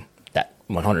 2014, that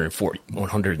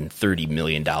 $130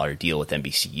 million deal with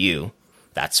NBCU,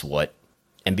 that's what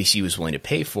NBC was willing to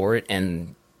pay for it.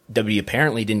 And WWE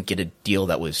apparently didn't get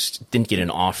an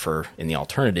offer in the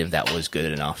alternative that was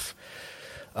good enough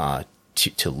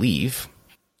to leave.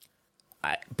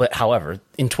 But however,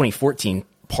 in 2014,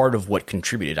 part of what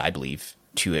contributed, I believe,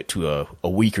 to a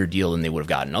weaker deal than they would have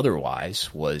gotten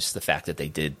otherwise was the fact that they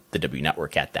did the W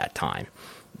Network at that time.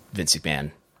 Vince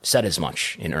McMahon said as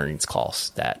much in earnings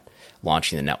calls that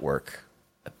launching the network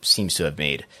seems to have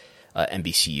made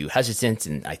NBCU hesitant,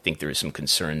 and I think there is some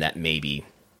concern that maybe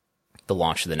the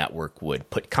launch of the network would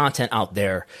put content out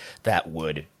there that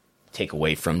would take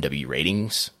away from W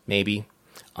ratings, maybe.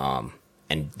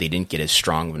 And they didn't get as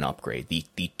strong of an upgrade. The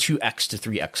 2X to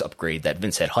 3X upgrade that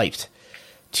Vince had hyped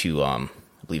to, I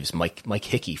believe it was Mike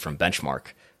Hickey from Benchmark,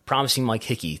 promising Mike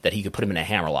Hickey that he could put him in a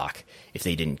hammerlock if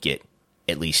they didn't get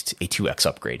at least a 2X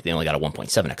upgrade. They only got a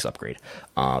 1.7X upgrade.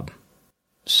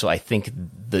 So I think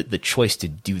the choice to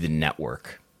do the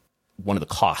network, one of the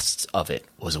costs of it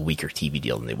was a weaker TV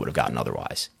deal than they would have gotten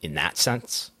otherwise. In that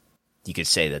sense, you could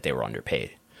say that they were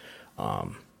underpaid.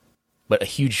 But a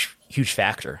huge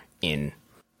factor in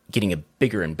getting a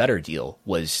bigger and better deal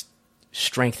was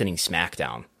strengthening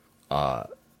SmackDown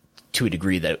to a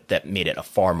degree that made it a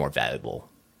far more valuable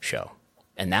show.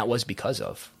 And that was because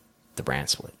of the brand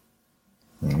split.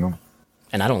 Mm-hmm.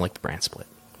 And I don't like the brand split.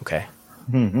 Okay.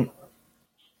 Mm-hmm.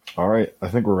 All right. I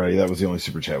think we're ready. That was the only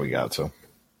super chat we got. So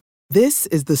This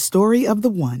is the story of the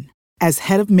one. As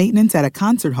head of maintenance at a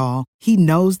concert hall, he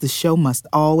knows the show must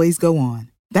always go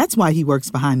on. That's why he works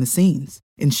behind the scenes,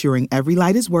 ensuring every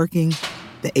light is working,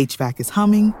 the HVAC is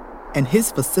humming, and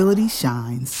his facility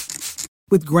shines.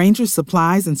 With Grainger's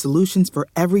supplies and solutions for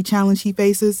every challenge he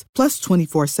faces, plus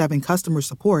 24/7 customer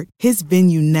support, his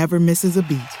venue never misses a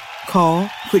beat. Call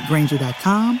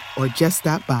quickgrainger.com or just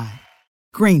stop by.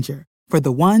 Grainger, for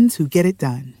the ones who get it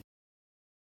done.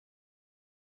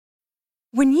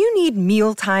 When you need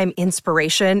mealtime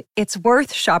inspiration, it's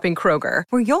worth shopping Kroger,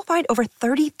 where you'll find over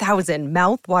 30,000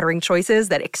 mouth-watering choices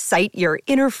that excite your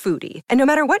inner foodie. And no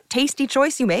matter what tasty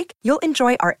choice you make, you'll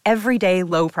enjoy our everyday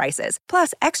low prices,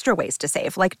 plus extra ways to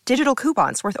save, like digital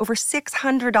coupons worth over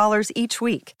 $600 each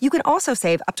week. You can also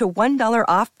save up to $1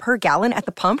 off per gallon at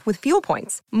the pump with fuel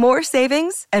points. More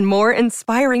savings and more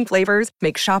inspiring flavors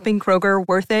make shopping Kroger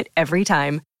worth it every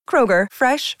time. Kroger,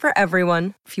 fresh for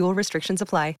everyone. Fuel restrictions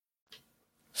apply.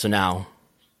 So now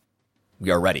we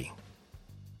are ready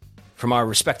from our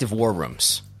respective war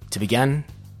rooms to begin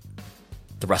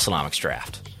the WrestleNomics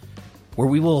draft, where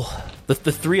we will, the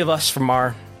three of us from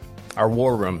our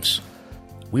war rooms,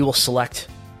 we will select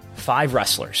 5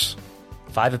 wrestlers,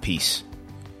 5 apiece.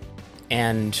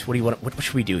 And what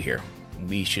should we do here?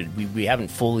 We haven't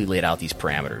fully laid out these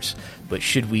parameters, but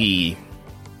should we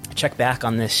check back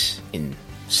on this in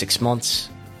 6 months,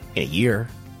 in a year,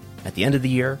 at the end of the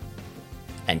year?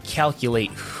 And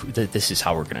calculate, this is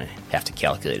how we're going to have to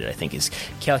calculate it, I think, is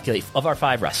calculate of our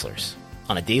 5 wrestlers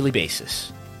on a daily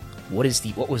basis. What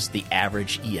was the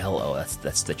average ELO?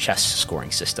 That's the chess scoring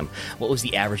system. What was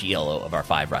the average ELO of our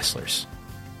 5 wrestlers?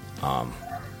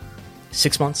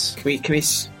 6 months?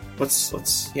 Let's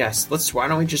why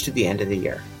don't we just do the end of the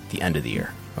year? The end of the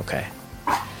year. Okay.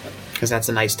 Because that's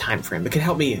a nice time frame. It can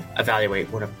help me evaluate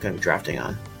what I'm going to be drafting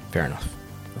on. Fair enough.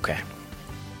 Okay.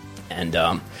 And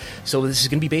so this is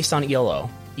going to be based on ELO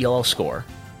score.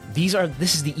 This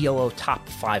is the ELO top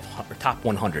 500, top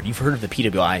 100. You've heard of the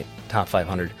PWI top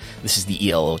 500. This is the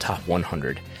ELO top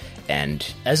 100.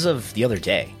 And as of the other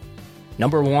day,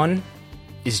 number 1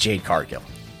 is Jade Cargill.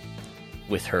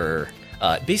 With her,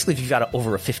 basically, if you've got over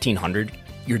a 1,500,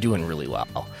 you're doing really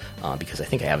well. Because I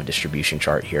think I have a distribution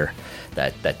chart here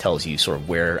that tells you sort of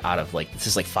where out of this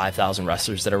is 5,000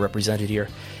 wrestlers that are represented here,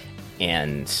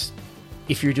 and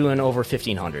if you're doing over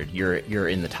 1,500, you're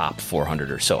in the top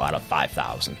 400 or so out of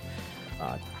 5,000.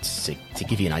 to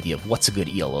give you an idea of what's a good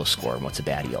ELO score and what's a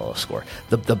bad ELO score.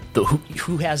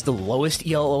 Who has the lowest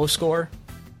ELO score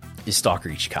is Stalker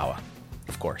Ichikawa,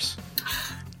 of course.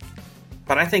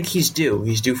 But I think he's due.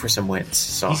 He's due for some wins.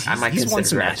 So I might he's won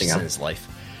consider some drafting matches him in his life.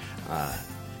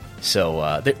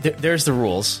 There's the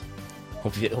rules.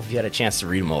 Hope you had a chance to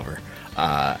read them over.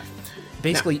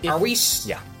 Basically, now, Are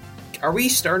we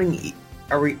starting?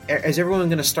 Is everyone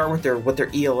going to start with what their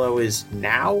ELO is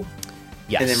now?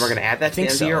 Yes. And then we're going to add that to the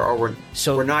end of the year, or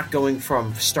we're not going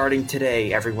from starting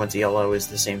today. Everyone's ELO is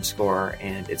the same score,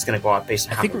 and it's going to go out based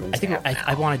on how many wins they have now.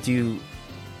 I want to do.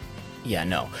 Yeah,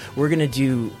 no, we're going to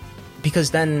do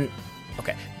because then.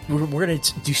 Okay, we're going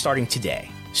to do starting today.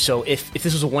 So if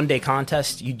this was a 1-day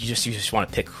contest, you just want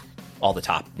to pick all the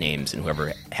top names, and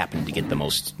whoever happened to get the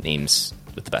most names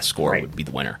with the best score would be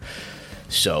the winner.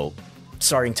 So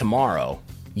starting tomorrow,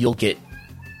 you'll get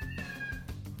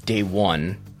day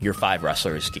 1. Your 5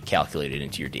 wrestlers get calculated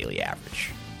into your daily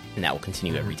average, and that will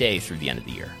continue every day through the end of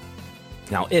the year.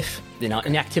 Now,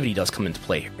 an activity does come into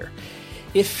play here.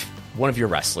 If one of your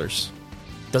wrestlers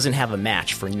doesn't have a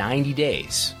match for 90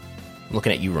 days, I'm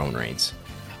looking at you, Roman Reigns,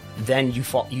 then you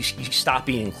stop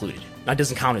being included. Now, it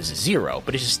doesn't count as a 0,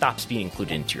 but it just stops being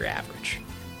included into your average.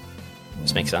 Does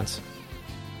this make sense?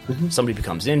 Mm-hmm. Somebody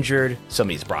becomes injured,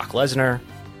 somebody's Brock Lesnar,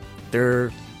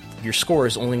 your score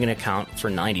is only going to count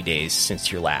for 90 days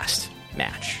since your last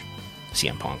match.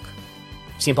 CM Punk.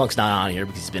 CM Punk's not on here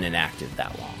because he's been inactive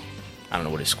that long. I don't know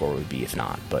what his score would be if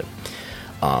not, but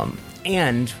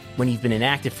and when you've been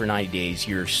inactive for 90 days,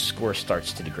 your score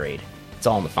starts to degrade. It's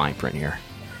all in the fine print here.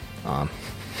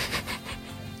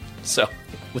 So,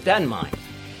 with that in mind,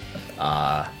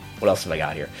 what else have I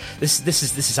got here? This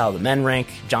is how the men rank.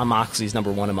 Jon Moxley's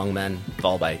number 1 among men,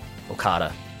 followed by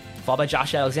Okada, followed by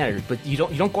Josh Alexander. But you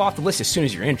don't go off the list as soon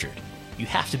as you're injured. You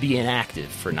have to be inactive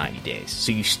for 90 days.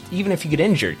 So even if you get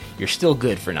injured, you're still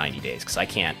good for 90 days because I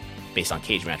can't, based on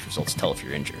cage match results, tell if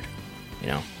you're injured. You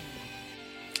know.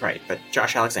 Right, but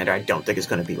Josh Alexander, I don't think is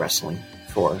going to be wrestling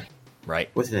for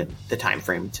within the time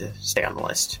frame to stay on the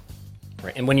list.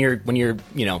 Right, and when you're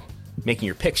making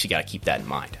your picks, you got to keep that in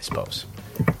mind, I suppose.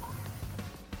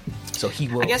 So he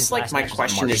will. I guess my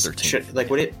question is,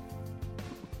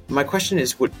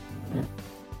 would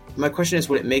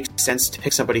it make sense to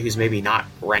pick somebody who's maybe not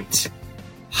ranked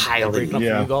highly? Can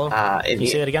you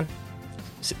say that again?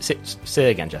 Say that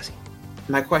again, Jesse.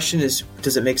 My question is,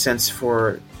 does it make sense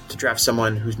to draft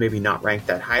someone who's maybe not ranked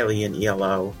that highly in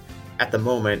ELO at the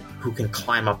moment, who can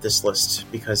climb up this list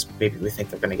because maybe we think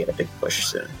they're going to get a big push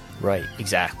soon? Right,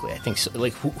 exactly. I think so.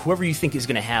 Like whoever you think is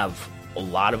going to have a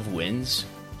lot of wins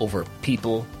over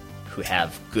people who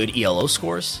have good ELO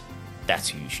scores, that's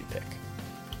who you should pick.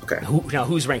 Okay. Now,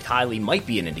 who's ranked highly might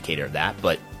be an indicator of that,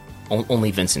 but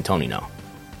only Vince and Tony know.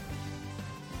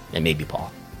 And maybe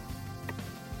Paul.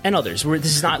 And others.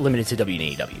 This is not limited to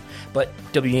WNAEW, but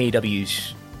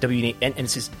WNAEW's... and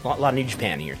it's just a lot of New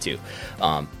Japan here, too.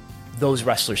 Those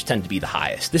wrestlers tend to be the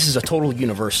highest. This is a total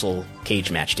universal cage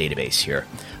match database here.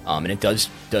 And it does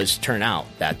turn out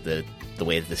that the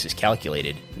way that this is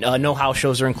calculated... no house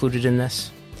shows are included in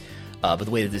this. But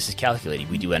the way that this is calculated,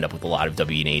 we do end up with a lot of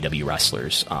WNAEW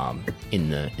wrestlers in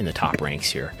the top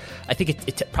ranks here. I think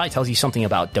it probably tells you something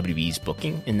about WWE's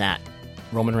booking in that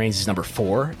Roman Reigns is number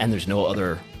 4, and there's no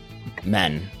other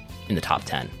men in the top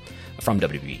 10 from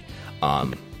WWE.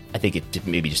 I think it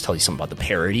maybe just tells you something about the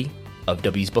parity of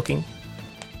WWE's booking.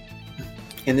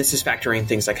 And this is factoring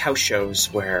things like house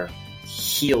shows where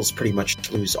heels pretty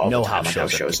much lose all the time on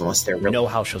house shows unless they're really... No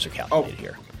house shows are calculated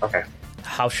here. Okay.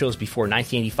 House shows before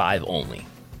 1985 only.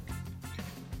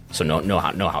 So no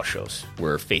house shows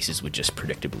where faces would just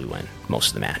predictably win most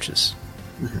of the matches.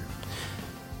 Mm-hmm.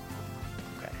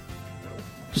 Okay.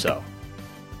 So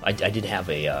I did have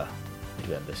I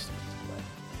do have this.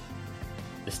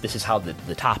 This is how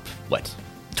the top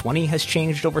 20 has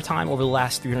changed over time over the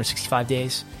last 365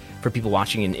 days for people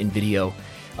watching in video.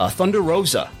 Thunder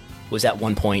Rosa was at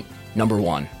one point number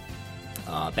 1.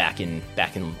 Back in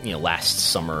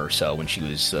last summer or so when she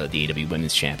was the AEW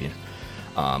Women's Champion.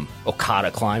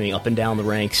 Okada climbing up and down the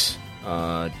ranks.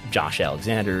 Josh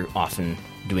Alexander often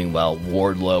doing well.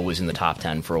 Wardlow was in the top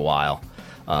 10 for a while.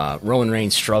 Roman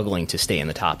Reigns struggling to stay in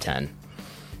the top 10.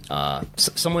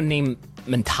 Someone named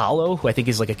Mentalo, who I think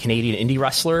is like a Canadian indie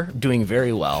wrestler, doing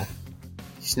very well.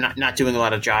 He's not doing a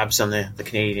lot of jobs on the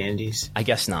Canadian indies. I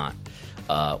guess not.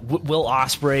 Will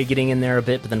Ospreay getting in there a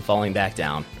bit, but then falling back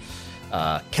down.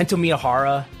 Kento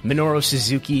Miyahara, Minoru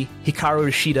Suzuki, Hikaru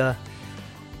Ishida.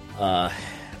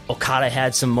 Okada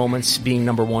had some moments being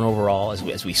number 1 overall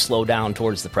as we slow down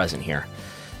towards the present here.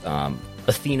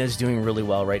 Athena's doing really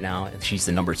well right now. She's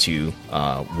the number 2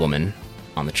 woman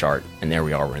on the chart, and there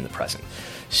we are. We're in the present.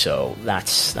 So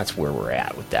that's where we're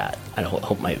at with that. I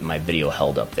hope my video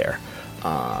held up there.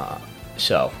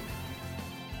 So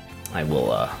I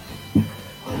will.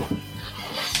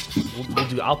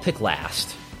 I'll pick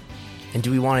last. And do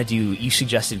we want to do? You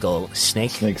suggested go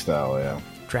snake style, yeah.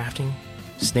 Drafting,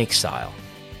 snake style.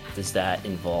 Does that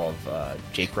involve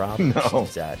Jake Robb? No.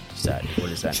 Is that what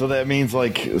is that? So that means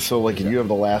if you have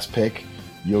the last pick,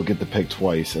 you'll get the pick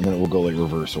twice, and then it will go like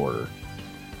reverse order.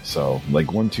 So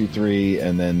like 1, 2, 3,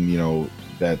 and then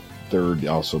that third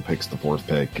also picks the fourth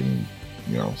pick, and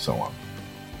so on.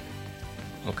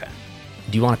 Okay.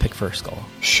 Do you want to pick first, Gullo?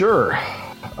 Sure.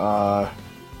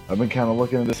 I've been kind of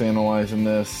looking at this, analyzing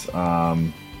this.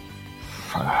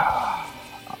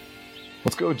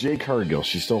 Let's go with Jade Cargill.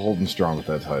 She's still holding strong with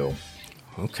that title.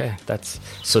 Okay,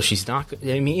 so she's not.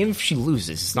 I mean, even if she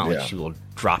loses, it's not like she will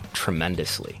drop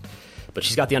tremendously. But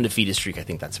she's got the undefeated streak. I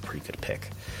think that's a pretty good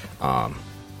pick.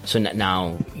 So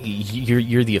now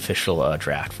you're the official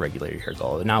draft regulator here,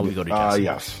 Gullo. Now we go to Jesse.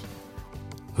 Yes.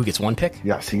 Who gets one pick?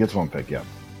 Yes, he gets one pick. Yeah.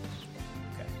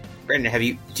 Okay.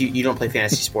 Brandon, you don't play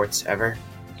fantasy sports ever?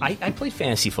 I played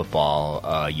fantasy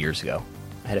football years ago.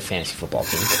 I had a fantasy football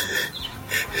team.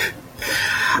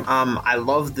 I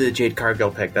love the Jade Cargill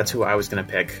pick. That's who I was going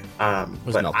to pick.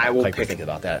 But I will pick. Think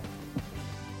about that.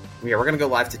 Yeah, we're going to go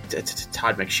live to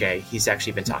Todd McShay. He's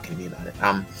actually been talking to me about it.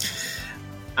 I'm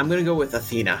going to go with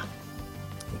Athena.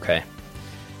 Okay,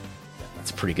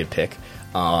 that's a pretty good pick.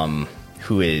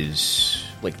 Who is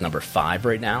like number 5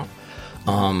 right now?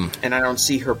 And I don't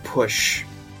see her push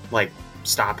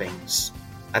stopping.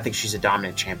 I think she's a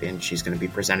dominant champion. She's going to be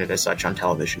presented as such on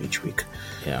television each week.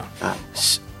 Yeah.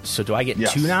 So do I get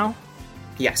 2 now?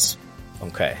 Yes.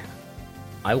 Okay.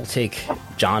 I will take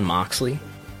Jon Moxley.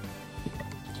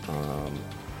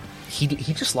 He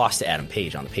just lost to Adam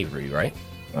Page on the pay-per-view, right?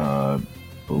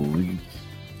 Believe.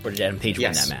 Or did Adam Page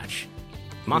win that match?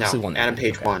 Moxley won that Adam match.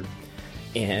 Page won.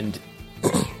 And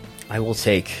I will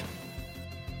take...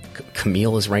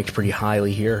 Camille is ranked pretty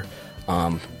highly here.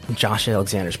 Josh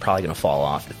Alexander's probably going to fall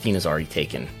off. Athena's already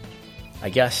taken. I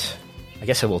guess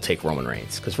I will take Roman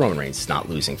Reigns, because Roman Reigns is not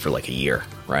losing for like a year,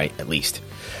 right? At least.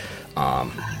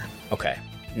 Okay.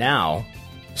 Now,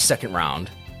 second round.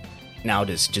 Now,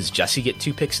 does Jesse get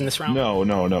 2 picks in this round?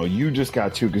 No. You just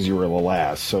got 2 because you were the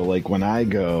last. So, when I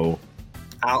go...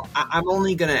 I'm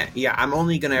only gonna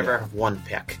ever have 1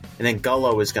 pick, and then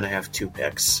Gullo is gonna have 2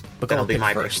 picks. But that'll be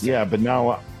my first. pick. Yeah, but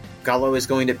now Gullo is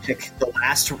going to pick the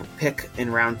last pick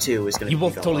in round 2. Is going to. You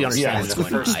both totally understand what's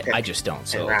going on. I just don't.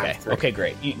 So okay,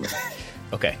 great.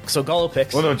 Okay, so Gullo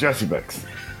picks. Well, no, Jesse picks.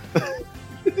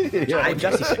 Yeah,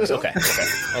 Jesse picks.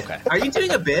 Okay. Are you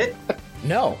doing a bit?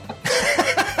 No.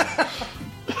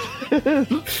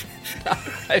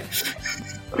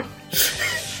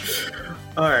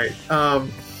 All right.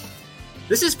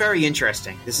 This is very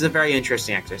interesting. This is a very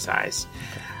interesting exercise.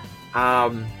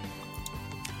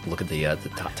 Look at the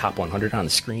top 100 on the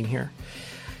screen here.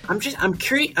 I'm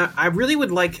curious. I really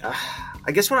would like.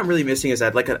 I guess what I'm really missing is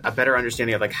I'd like a better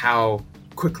understanding of how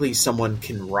quickly someone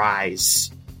can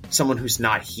rise. Someone who's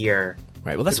not here.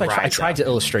 Right. Well, that's why I tried to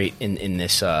illustrate in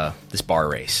this this bar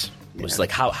race. It was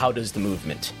how does the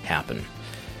movement happen?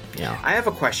 Yeah. I have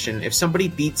a question. If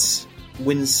somebody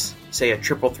wins, say, a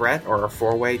triple threat or a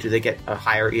 4-way, do they get a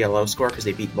higher ELO score because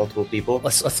they beat multiple people?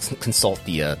 Let's consult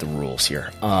the rules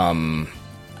here.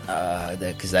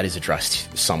 Because that is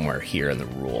addressed somewhere here in the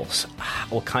rules.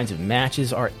 What kinds of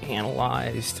matches are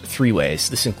analyzed? 3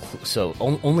 ways.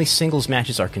 Only singles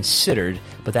matches are considered,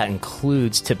 but that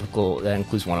includes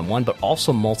one-on-one, but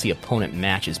also multi-opponent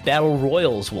matches. Battle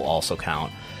royals will also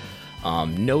count.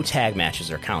 No tag matches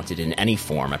are counted in any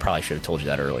form. I probably should have told you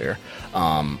that earlier.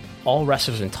 All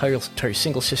wrestlers' entire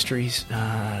singles histories.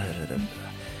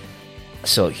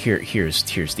 So here's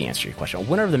the answer to your question. A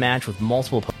winner of the match with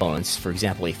multiple opponents, for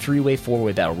example, a 3-way,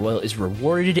 4-way battle royal, is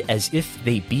rewarded as if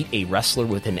they beat a wrestler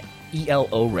with an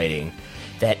ELO rating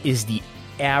that is the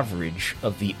average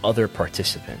of the other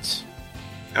participants.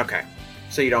 Okay.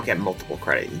 So you don't get multiple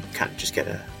credit. You kind of just get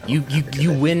a...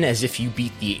 You win as if you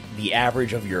beat the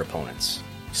average of your opponents.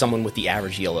 Someone with the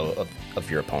average ELO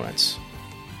of your opponents.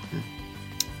 And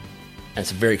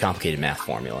it's a very complicated math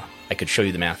formula. I could show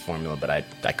you the math formula, but I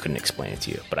couldn't explain it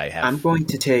to you. But I have. I'm going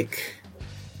to take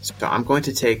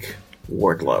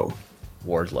Wardlow.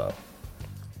 Wardlow.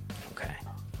 Okay.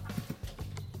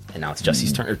 And now it's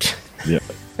Jesse's turn. Yeah.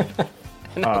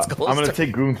 I'm going to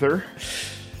take Gunther.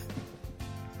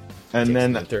 And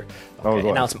then Gunther. Okay. Oh,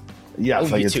 and now it's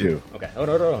yes, I get 2. Okay. Oh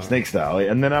no. Snake style,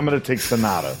 and then I'm going to take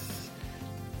Sonata.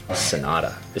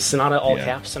 Sonata. Is Sonata all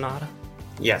caps Sonata?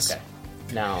 Yes. Okay.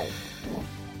 Now,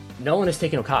 no one has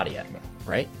taken Okada yet.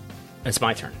 right? It's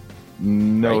my turn.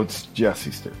 No, right? It's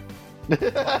Jesse's turn.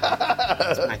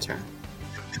 It's my turn.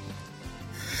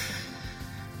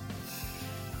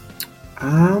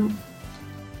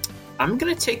 I'm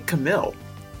gonna take Camille.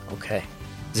 Okay.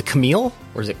 Is it Camille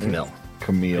or is it Camille?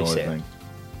 Camille, I think.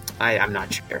 I'm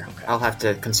not sure. Okay. I'll have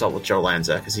to consult with Joe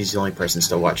Lanza because he's the only person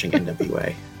still watching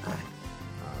NWA.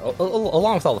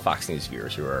 Along with all the Fox News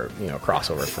viewers who are,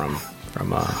 crossover from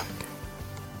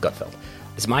Gutfeld.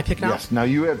 Is it my pick now? Yes. Now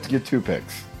you have to get 2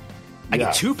 picks. I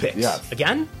get 2 picks? Yes.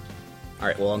 Again? All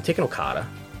right, well, I'm taking Okada.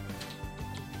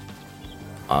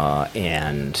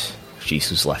 And, geez,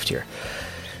 who's left here?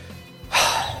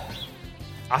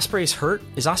 Ospreay's hurt?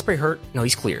 Is Ospreay hurt? No,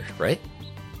 he's cleared, right?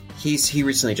 He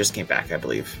recently just came back, I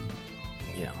believe.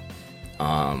 Yeah.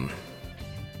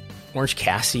 Orange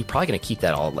Cassidy, probably going to keep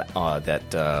that all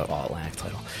Atlantic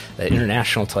title, that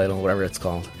international title, whatever it's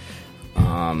called.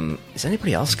 Is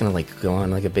anybody else going to go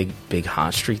on a big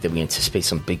hot streak that we anticipate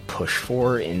some big push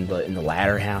for in the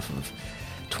latter half of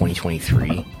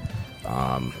 2023?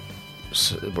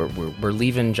 So we're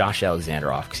leaving Josh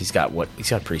Alexander off because he's got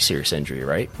a pretty serious injury,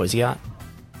 right? What's he got?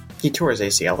 He tore his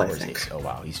ACL, I think. Oh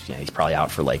wow, he's probably out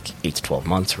for 8 to 12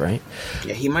 months, right?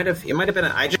 Yeah, he might have. It might have been.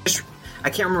 I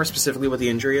can't remember specifically what the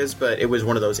injury is, but it was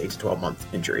one of those 8 to 12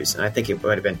 month injuries, and I think it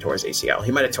might have been tore his ACL.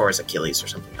 He might have tore his Achilles or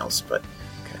something else, but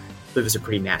it was a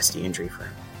pretty nasty injury for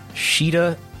him.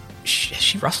 Shida, has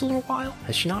she wrestled in a while?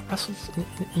 Has she not wrestled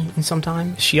in some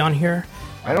time? Is she on here?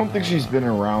 I don't think she's been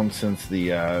around since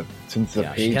the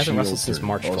Paige she hasn't wrestled since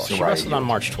March 12th. She wrestled on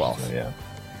March 12th. So, yeah.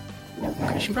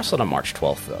 Okay, she wrestled on March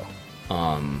 12th, though.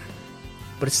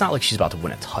 But it's not like she's about to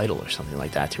win a title or something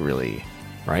like that to really,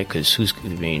 right? Because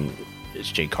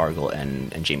it's Jade Cargill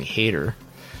and Jamie Hayter.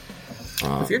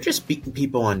 If you're just beating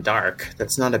people on Dark,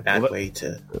 that's not a bad way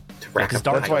to rack up.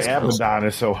 That's why Abaddon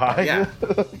is so high. Yeah.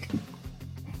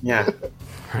 Yeah.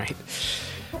 Right.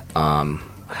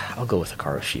 I'll go with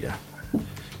Hikaru Shida.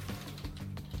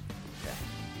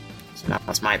 So now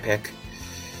that's my pick.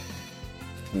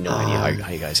 No idea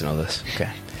how you guys know this. Okay.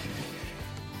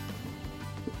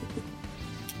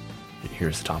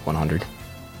 Here's the top 100.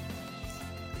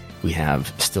 We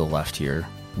have still left here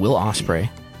Will Ospreay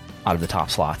out of the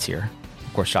top slots here.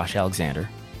 Of course, Josh Alexander,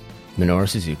 Minoru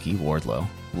Suzuki, Wardlow.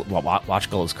 Watch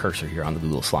Gull's cursor here on the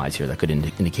Google slides here. That could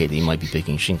indicate that he might be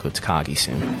picking Shinko Takagi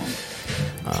soon.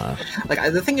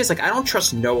 The thing is, I don't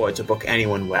trust Noah to book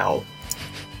anyone well.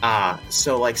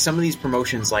 So some of these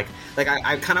promotions, I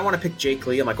kind of want to pick Jake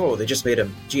Lee. I'm like, oh, they just made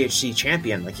him GHC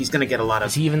champion. He's going to get a lot of.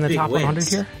 Is he even in the top 100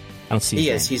 here? I don't see. He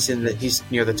is. He's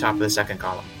near the top of the second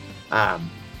column.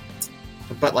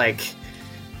 But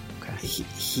he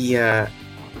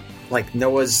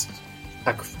Noah's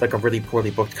a really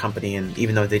poorly booked company, and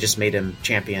even though they just made him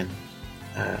champion,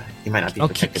 he might not be.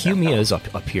 Kiyomiya is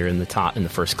up here in the top in the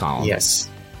first column. Yes.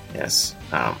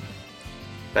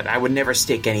 But I would never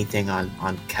stake anything on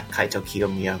Kaito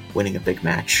Kiyomiya winning a big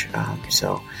match.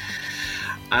 So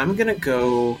I'm gonna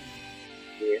go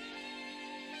with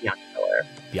Bianca Belair.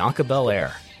 Bianca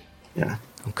Belair. Yeah.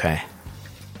 Okay.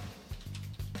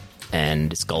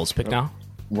 And it's Gull's pick now?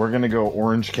 We're going to go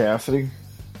Orange Cassidy.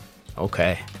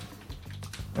 Okay.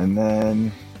 And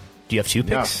then... Do you have 2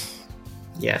 picks?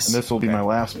 Yes. And this will be my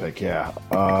last pick, yeah.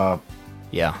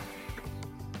 Yeah.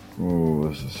 Ooh,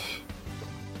 this is...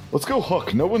 Let's go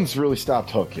Hook. No one's really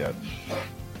stopped Hook yet.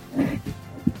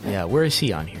 Yeah, where is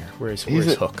he on here? Where's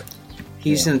Hook?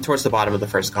 He's in towards the bottom of the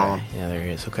first column. Okay. Yeah, there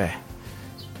he is. Okay.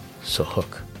 So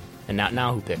Hook. And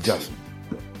now who picks? Justin.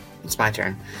 It's my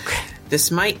turn. Okay. This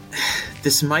might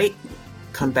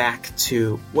come back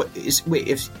to are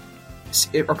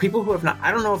people who have not.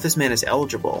 I don't know if this man is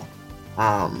eligible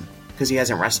because he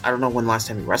hasn't wrestled. I don't know when the last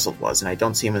time he wrestled was, and I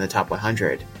don't see him in the top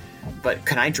 100. But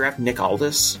can I draft Nick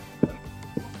Aldis?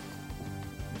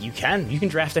 You can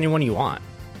draft anyone you want.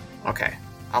 Okay,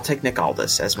 I'll take Nick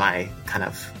Aldis as my kind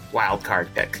of wild card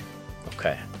pick.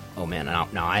 Okay. Oh man,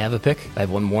 now I have a pick. I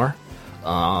have one more.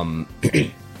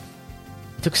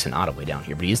 Took Sonata way down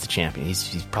here, but he is the champion.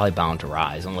 He's probably bound to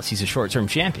rise unless he's a short-term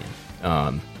champion.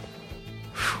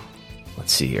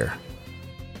 Let's see here.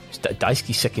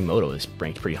 Daisuke Sekimoto is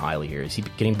ranked pretty highly here. Is he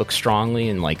getting booked strongly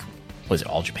in was it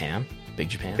All Japan? Big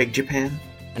Japan? Big Japan.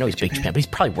 I know he's Big Japan, but he's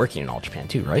probably working in All Japan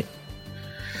too, right?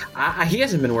 He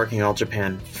hasn't been working All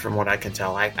Japan from what I can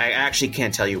tell. I actually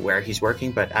can't tell you where he's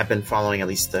working, but I've been following at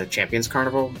least the Champions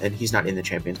Carnival, and he's not in the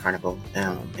Champions Carnival.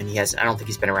 And he has. I don't think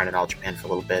he's been around in All Japan for a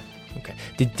little bit. Okay.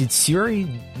 Did Syuri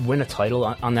win a title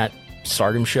on that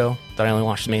Stardom show that I only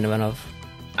watched the main event of?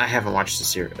 I haven't watched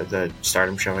the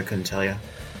Stardom show. I couldn't tell you.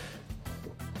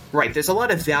 Right. There's a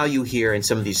lot of value here in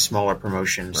some of these smaller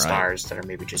promotion stars that are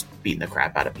maybe just beating the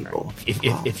crap out of people.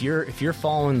 Right. If you're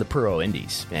following the pro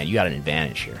indies, man, you got an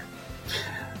advantage here.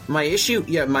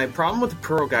 My problem with the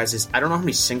pro guys is I don't know how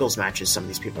many singles matches some of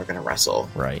these people are going to wrestle.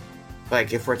 Right.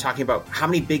 Like, if we're talking about how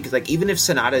many big, like, even if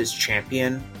Sonata is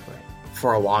champion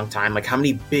for a long time, like, how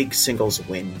many big singles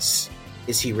wins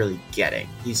is he really getting?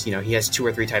 He has 2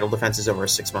 or 3 title defenses over a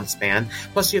 6-month span.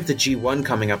 Plus, you have the G1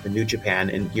 coming up in New Japan,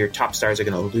 and your top stars are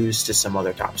going to lose to some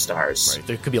other top stars. Right.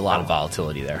 There could be a lot of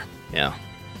volatility there. Yeah.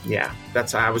 Yeah,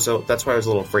 that's why I was a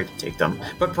little afraid to take them.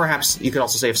 But perhaps you could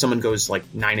also say if someone goes like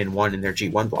 9-1 in their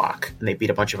G1 block and they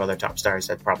beat a bunch of other top stars,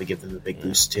 that'd probably give them a big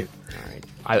boost too.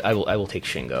 All right, I will take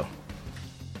Shingo.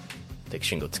 Take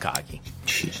Shingo Takagi.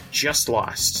 He just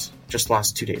lost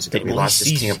 2 days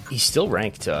ago. He's still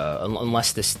ranked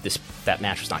unless that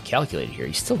match was not calculated here.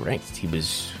 He's still ranked. He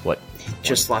was what? He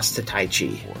just lost to Tai Chi.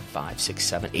 4, 5, 6,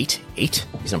 7, 8.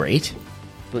 He's number 8.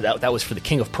 But that was for the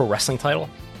King of Pro Wrestling title.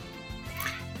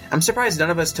 I'm surprised none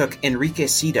of us took Enrique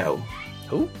Cito.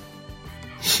 Who?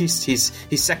 He's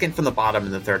second from the bottom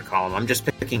in the third column. I'm just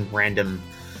picking random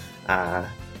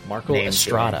Marco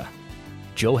Estrada,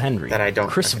 Joe Hendry, that I don't.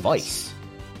 Chris recognize. Weiss.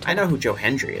 I know who Joe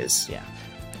Hendry is. Yeah.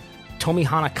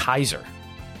 Tomihana Kaiser.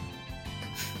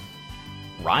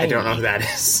 Ryan. I don't know who that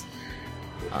is.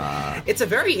 It's a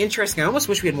very interesting. I almost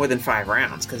wish we had more than 5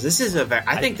 rounds because this is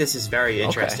I think this is very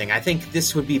interesting. Okay. I think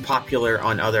this would be popular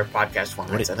on other podcast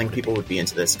formats. I think people would be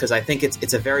into this because I think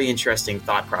it's a very interesting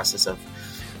thought process of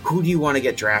who do you want to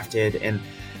get drafted, and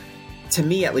to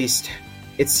me at least,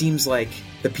 it seems like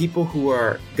the people who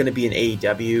are going to be in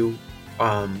AEW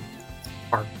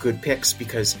are good picks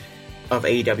because of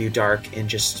AEW Dark, and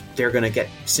just they're going to get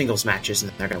singles matches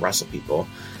and they're going to wrestle people.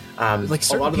 Like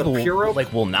certain a lot of people the Puro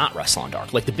will not wrestle on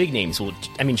Dark. Like the big names will.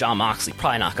 I mean, Jon Moxley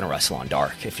probably not going to wrestle on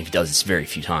Dark if he does this very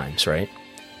few times, right?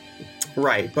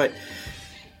 Right, but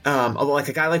like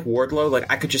a guy like Wardlow,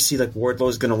 like I could just see like Wardlow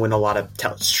is going to win a lot of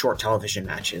short television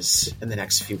matches in the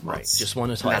next few months. Right. Just won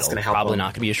a title. That's going to help. Probably him.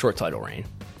 not going to be a short title reign.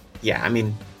 Yeah, I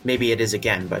mean, maybe it is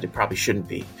again, but it probably shouldn't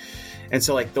be. And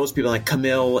so like those people like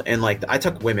Camille and like I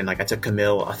took women, like I took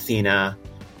Camille, Athena,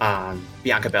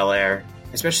 Bianca Belair.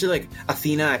 Especially like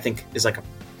Athena, I think is like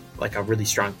a really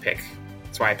strong pick.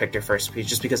 That's why I picked her first,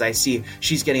 just because I see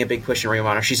she's getting a big push in Ring of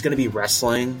Honor. She's going to be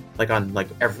wrestling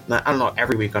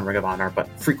every week on Ring of Honor, but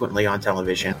frequently on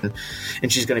television, and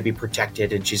she's going to be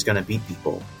protected and she's going to beat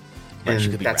people. Right,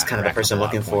 and that's kind of the person I'm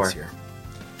looking for. Here.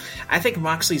 I think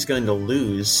Moxley's going to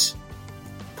lose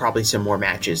probably some more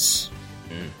matches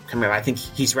coming up. I think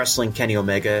he's wrestling Kenny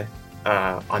Omega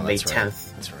on May 10th.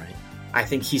 Right. That's right. I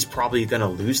think he's probably going to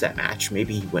lose that match.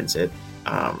 Maybe he wins it.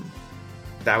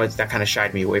 That kind of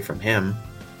shied me away from him.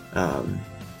 And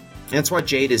that's why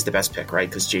Jade is the best pick, right?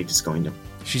 Because Jade is going to.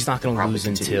 She's not going to lose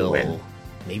until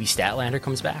maybe Statlander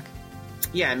comes back.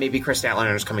 Yeah, maybe Chris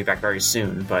Statlander is coming back very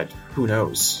soon, but who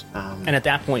knows? And at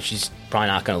that point, she's probably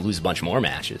not going to lose a bunch more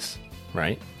matches,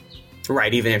 right?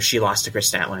 Right. Even if she lost to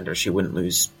Chris Statlander, she wouldn't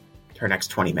lose her next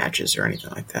 20 matches or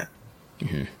anything like that.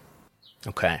 Mm-hmm.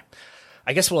 Okay.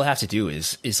 I guess what we'll have to do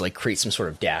is like create some sort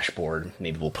of dashboard.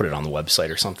 Maybe we'll put it on the website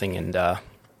or something, and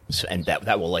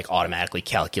that will like automatically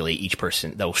calculate each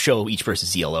person. That will show each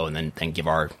person's ELO, and then give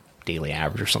our daily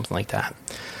average or something like that.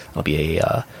 That'll be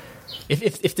a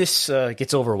if this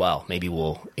gets over well, maybe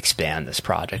we'll expand this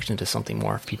project into something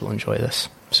more if people enjoy this.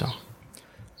 So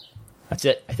that's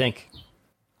it. I think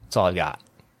that's all I've got.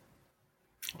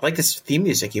 I like this theme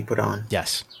music you put on.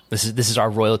 Yes, this is our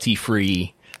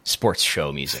royalty-free sports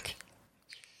show music.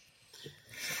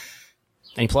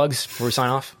 Any plugs before we sign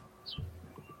off?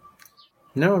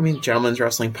 No, I mean, Gentleman's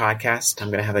Wrestling Podcast. I'm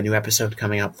going to have a new episode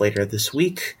coming up later this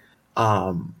week.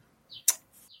 You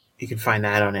can find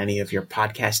that on any of your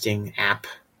podcasting app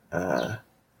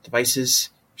devices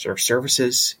or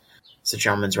services. It's the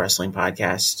Gentleman's Wrestling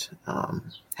Podcast.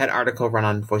 Had an article run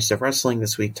on Voice of Wrestling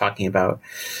this week talking about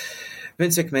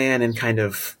Vince McMahon and kind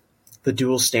of the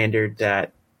dual standard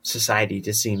that society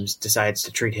decides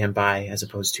to treat him by, as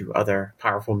opposed to other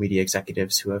powerful media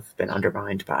executives who have been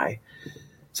undermined by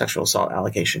sexual assault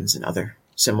allegations and other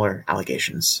similar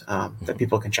allegations that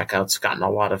people can check out. It's gotten a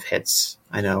lot of hits,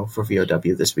 I know, for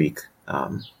VOW this week.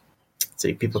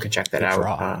 So people can check that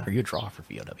out. Are you a draw for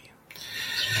VOW?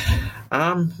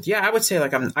 Yeah, I would say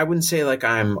like I wouldn't say like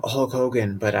I'm Hulk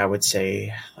Hogan, but I would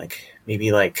say like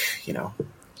maybe like, you know,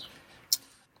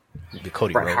 maybe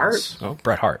Cody Bret Rhodes. Hart. Oh,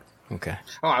 Bret Hart. Okay.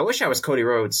 Oh, I wish I was Cody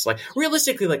Rhodes. Like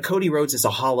realistically, like Cody Rhodes is a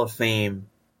Hall of Fame,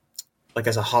 like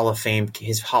as a Hall of Fame,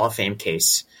 his Hall of Fame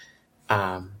case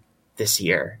this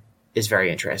year is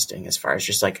very interesting as far as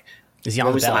just like Is he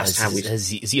on the ballot?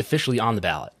 Is he officially on the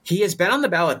ballot? He has been on the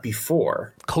ballot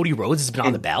before. Cody Rhodes has been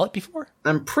on the ballot before?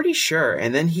 I'm pretty sure.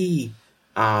 And then he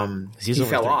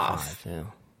fell off.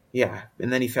 Yeah,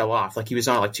 and then he fell off. Like, he was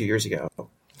on it like 2 years ago.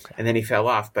 Okay. And then he fell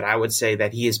off. But I would say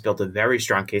that he has built a very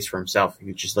strong case for himself. If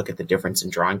you just look at the difference in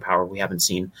drawing power, we haven't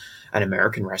seen an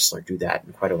American wrestler do that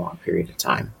in quite a long period of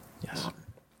time. Yes.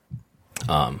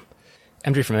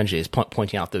 MJ from NJ is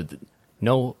pointing out the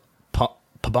no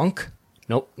Punk.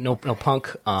 No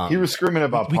Punk. He was screaming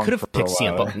about Punk. We could have picked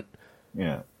CM Punk.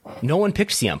 Yeah. No one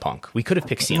picked CM Punk. We could have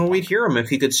picked CM Punk. We'd hear him if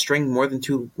he could string more than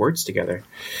 2 words together.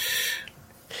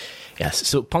 Yes,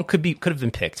 so Punk could have been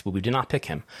picked, but we did not pick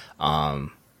him.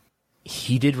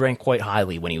 He did rank quite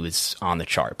highly when he was on the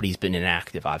chart, but he's been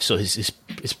inactive. So his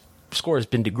score has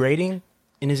been degrading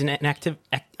in his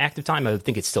active time. I would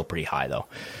think it's still pretty high, though.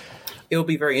 It'll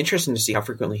be very interesting to see how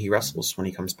frequently he wrestles when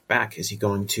he comes back. Is he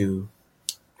going to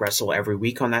wrestle every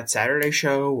week on that Saturday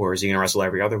show, or is he going to wrestle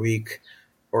every other week?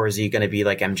 Or is he going to be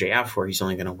like MJF, where he's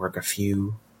only going to work a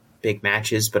few big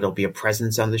matches, but it'll be a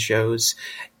presence on the shows?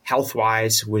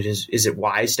 Health-wise, is it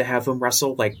wise to have him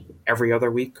wrestle like every other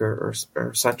week or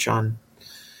such on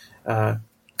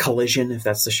Collision, if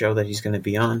that's the show that he's going to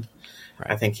be on?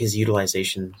 Right. I think his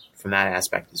utilization from that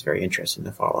aspect is very interesting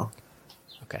to follow.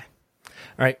 Okay.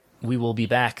 All right. We will be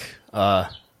back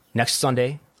next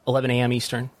Sunday, 11 a.m.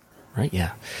 Eastern. Right?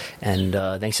 Yeah. And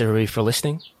thanks, everybody, for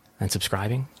listening and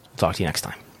subscribing. We'll talk to you next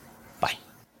time. Bye.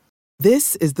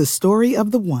 This is the story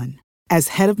of the one. As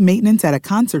head of maintenance at a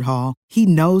concert hall, he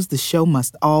knows the show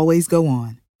must always go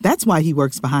on. That's why he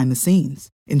works behind the scenes,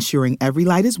 ensuring every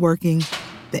light is working,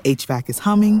 the HVAC is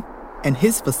humming, and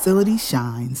his facility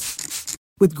shines.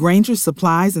 With Grainger's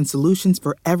supplies and solutions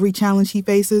for every challenge he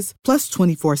faces, plus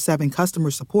 24/7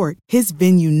 customer support, his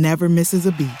venue never misses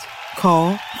a beat.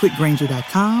 Call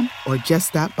quickgrainger.com or just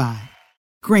stop by.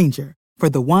 Grainger, for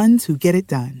the ones who get it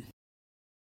done.